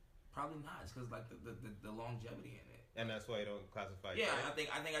legend? Probably not. It's because like the longevity in it. And that's why you don't classify. Yeah, I think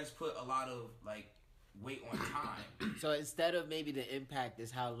I just put a lot of like weight on time. So instead of maybe the impact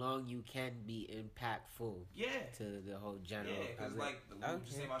is how long you can be impactful. Yeah. To the whole general. Yeah, because like we were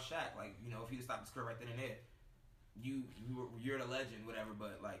just saying about Shaq, like if he just stopped his career right then and there, you're the legend, whatever.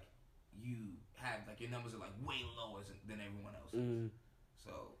 But like you have like your numbers are like way lower than everyone else.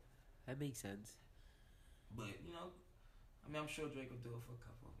 So that makes sense. But I mean, I'm sure Drake will do it for a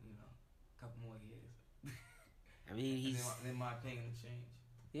couple more years. I mean, then my opinion will change.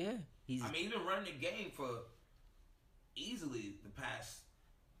 Yeah, I mean, he's been running the game for easily the past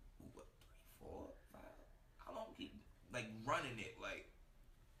 3, 4, 5. How long he running it like?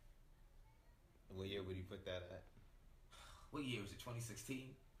 What year would he put that at? What year was it?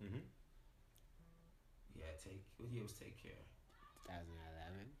 2016. Mm-hmm. Yeah, what year was Take Care?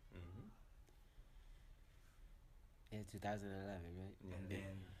 2011. Mm-hmm. Yeah, 2011, right? Yeah. And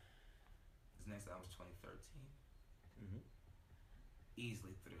then his next album was 2013. Mm-hmm.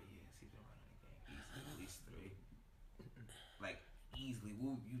 Easily 3 years he's been running the game. Easily at least 3. Like easily.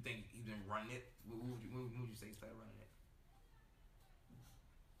 Who you think he's been running it? When would you say he started running it?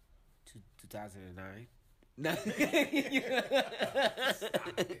 2009. No.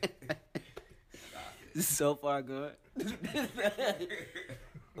 Stop it. So far gone.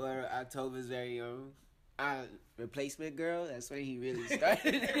 Or October's very own. Replacement Girl, that's when he really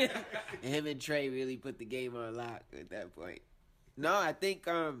started. And him and Trey really put the game on lock at that point. No, I think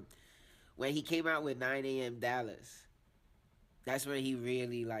when he came out with 9 a.m. Dallas, that's when he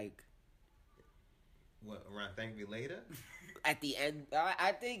really What, around Thank Me Later? At the end,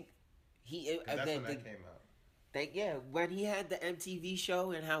 I think he. That's when that came out. When he had the MTV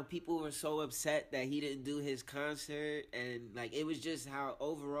show and how people were so upset that he didn't do his concert, and it was just how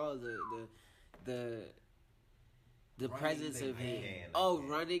overall the presence of him.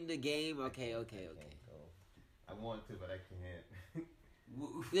 Running the game. Okay. I want to, but I can't.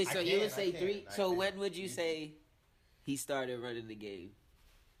 So you would say 3. So when would you say he started running the game?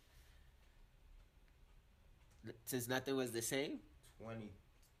 Since nothing was the same?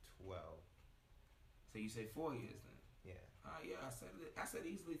 2012. So you say 4 years then? Yeah. Yeah, I said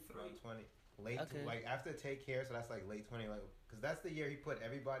easily 3. 20. After Take Care, so that's late 20, because that's the year he put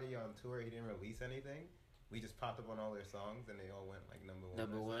everybody on tour. He didn't release anything. We just popped up on all their songs, and they all went number one.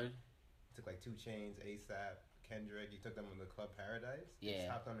 Number one. Took 2 Chainz, ASAP, Kendrick. He took them on the Club Paradise. Yeah. Just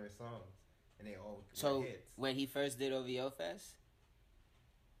hopped on their songs, and they all were hits. When he first did OVO Fest.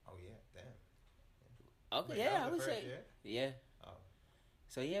 Oh yeah, damn. Okay, yeah, I would say. Year? Yeah. Oh.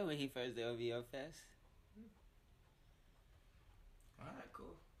 So yeah, when he first did OVO Fest. All right,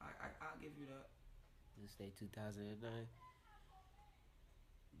 cool. I'll give you that. Let's say 2009.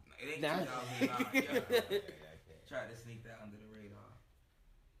 It ain't Nah. 2009. Try to sneak that under the radar.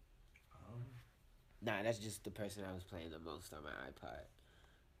 Nah, that's just the person I was playing the most on my iPod.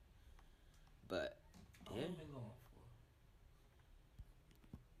 But How long been going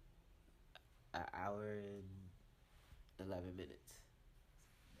for? An hour and 11 minutes.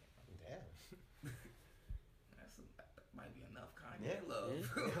 Damn. That might be enough Kanye love.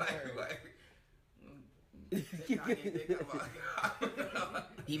 Yeah.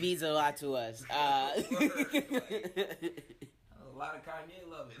 He means a lot to us. A lot of Kanye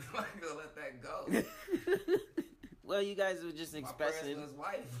love it. I'm gonna let that go. Well, you guys were just expressing. My his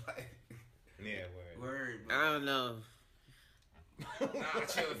wife. Yeah, word. I don't know. Nah,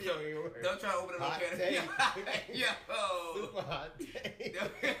 chill. Don't try to open it up. Yo. Super hot take.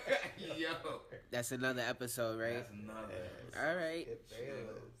 Yo. That's another episode, right? That's another episode. All right.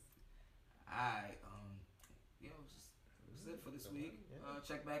 Alright, that's it for this week.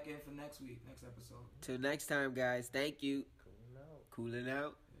 Check back in for next episode. Till next time, guys. Thank you. Cooling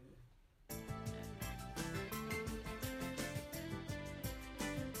out.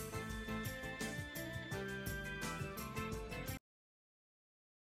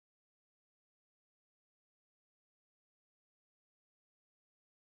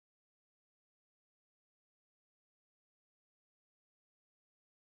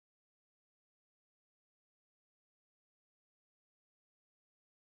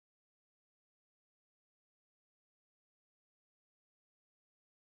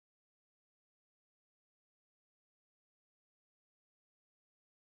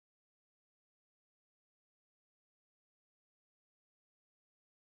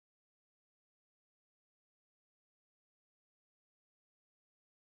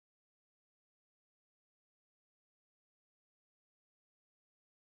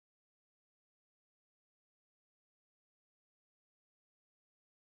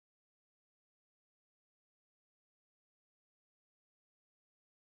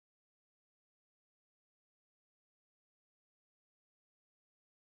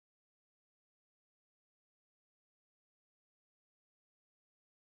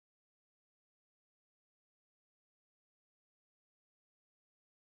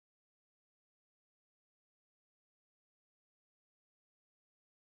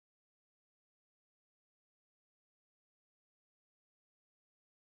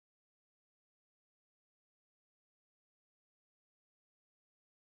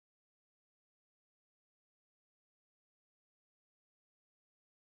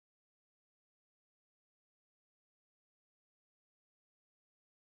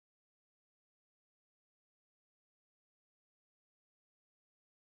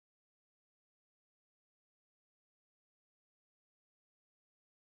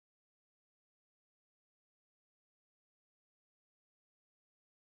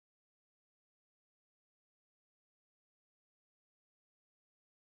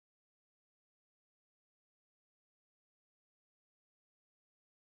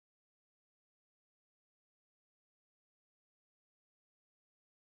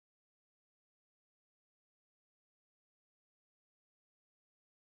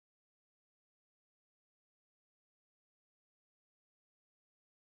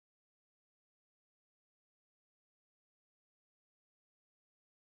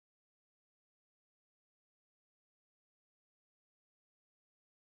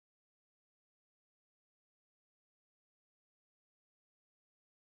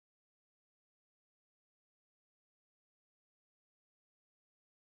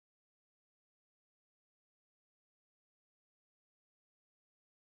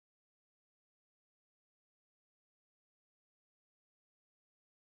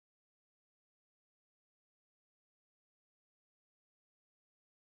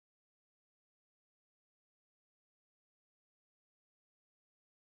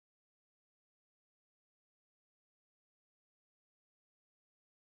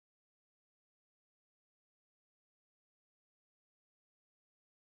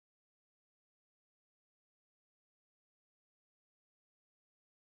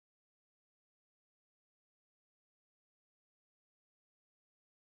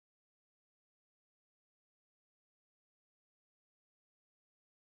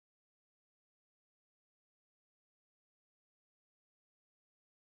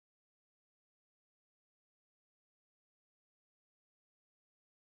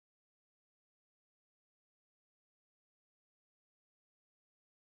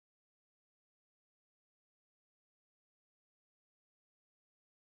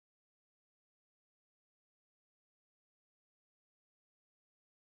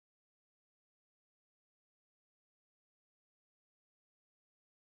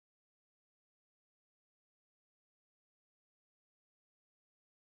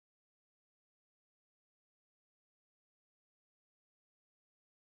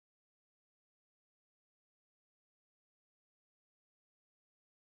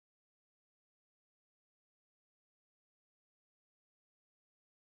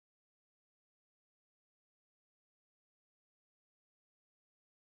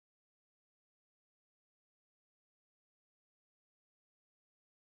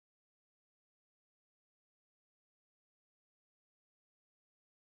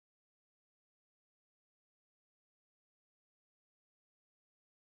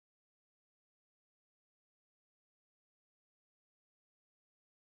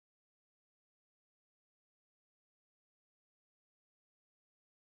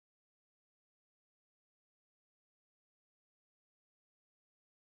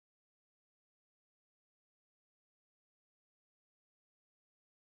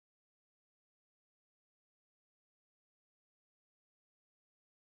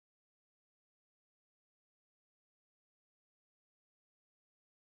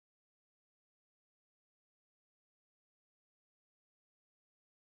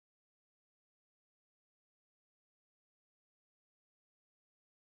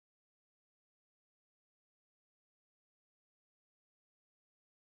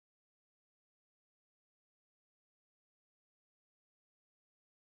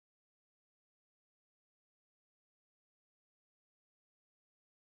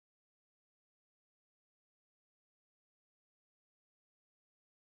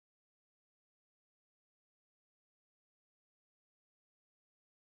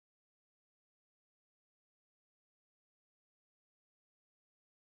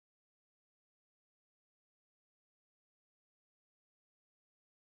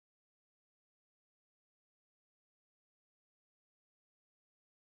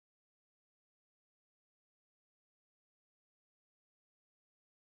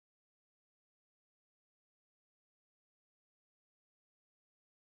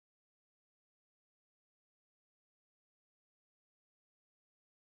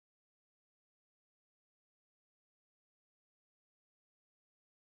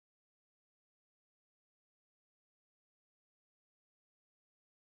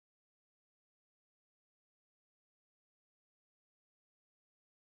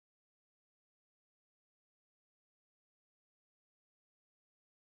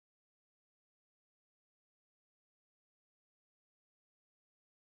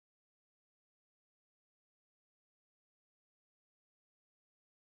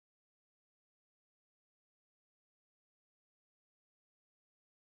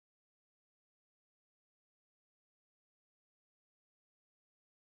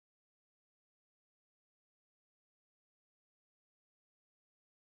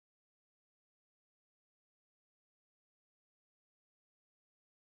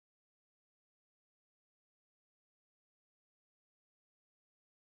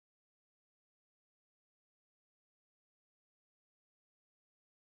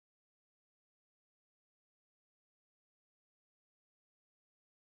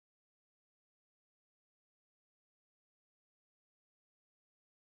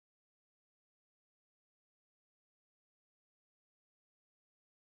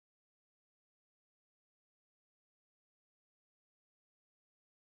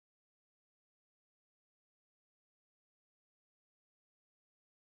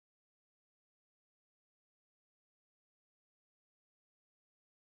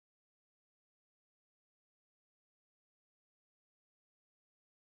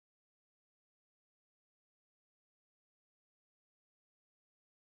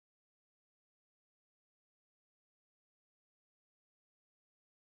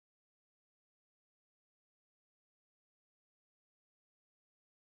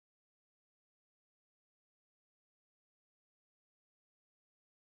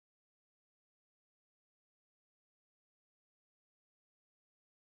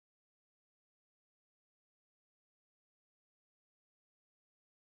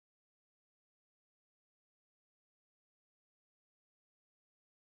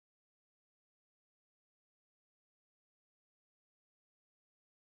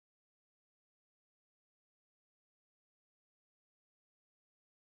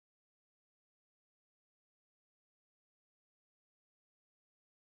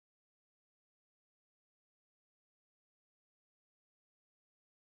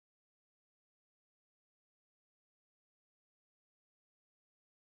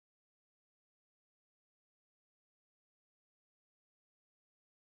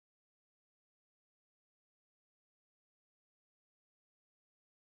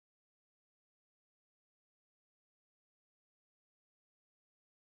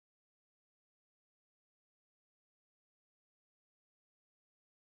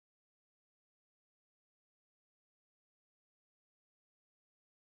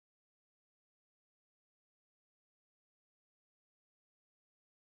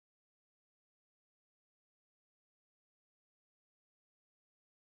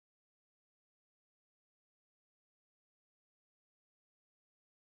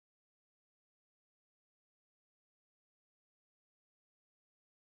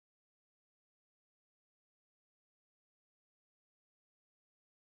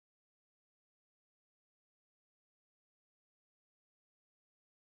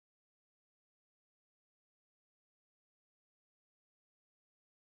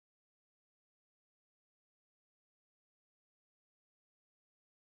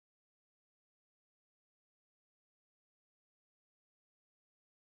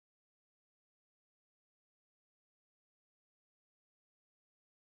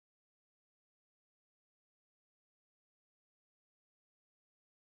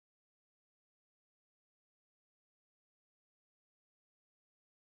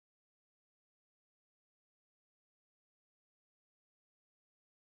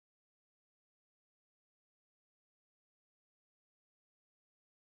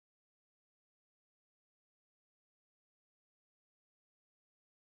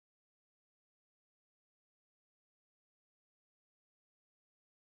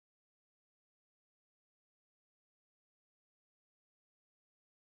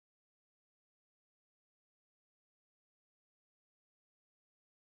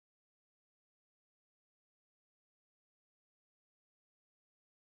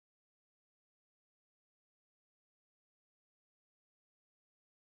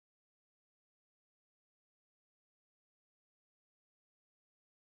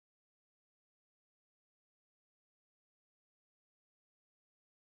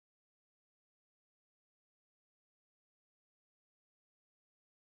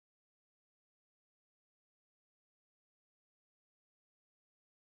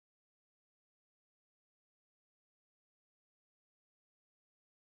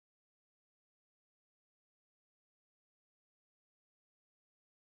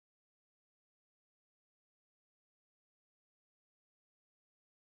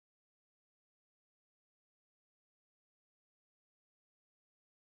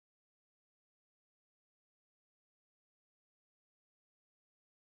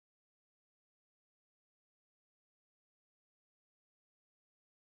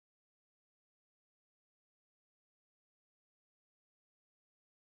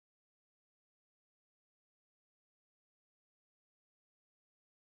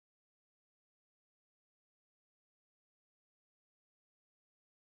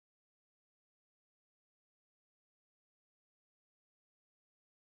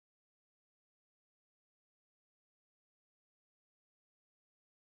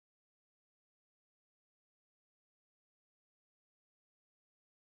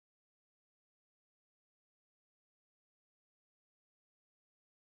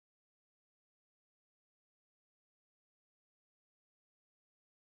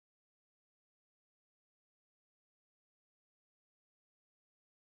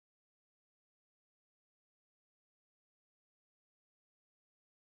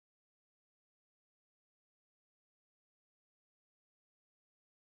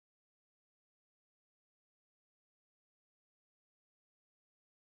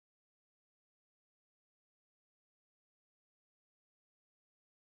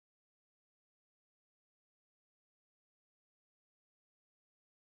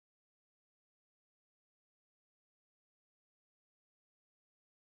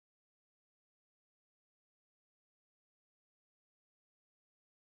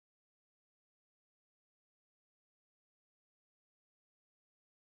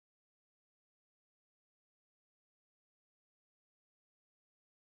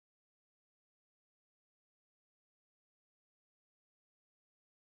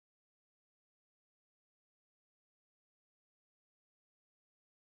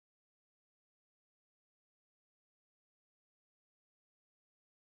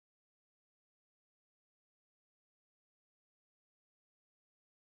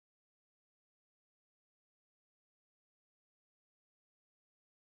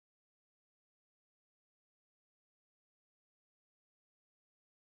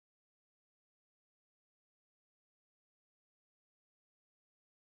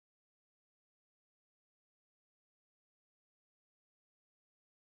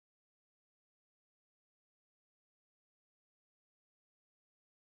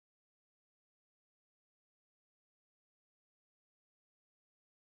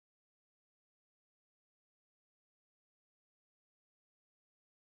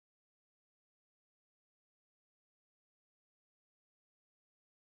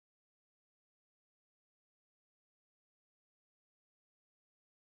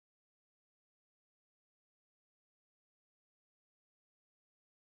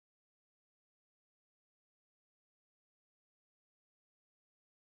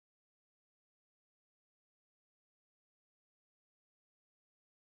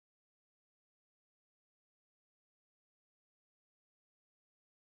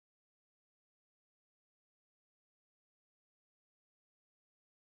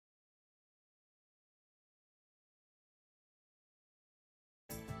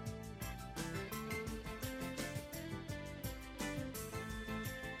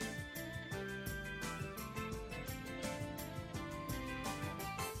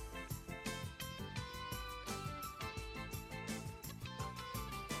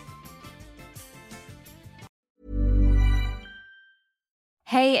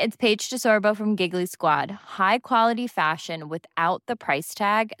 Hey, it's Paige DeSorbo from Giggly Squad. High quality fashion without the price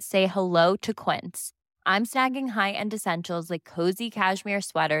tag. Say hello to Quince. I'm snagging high-end essentials like cozy cashmere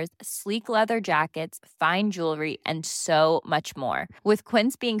sweaters, sleek leather jackets, fine jewelry, and so much more. With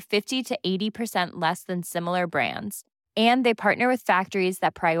Quince being 50 to 80% less than similar brands. And they partner with factories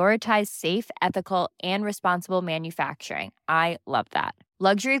that prioritize safe, ethical, and responsible manufacturing. I love that.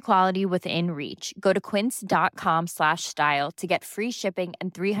 Luxury quality within reach. Go to quince.com/style to get free shipping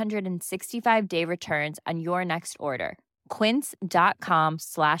and 365-day returns on your next order.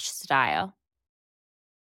 Quince.com/style.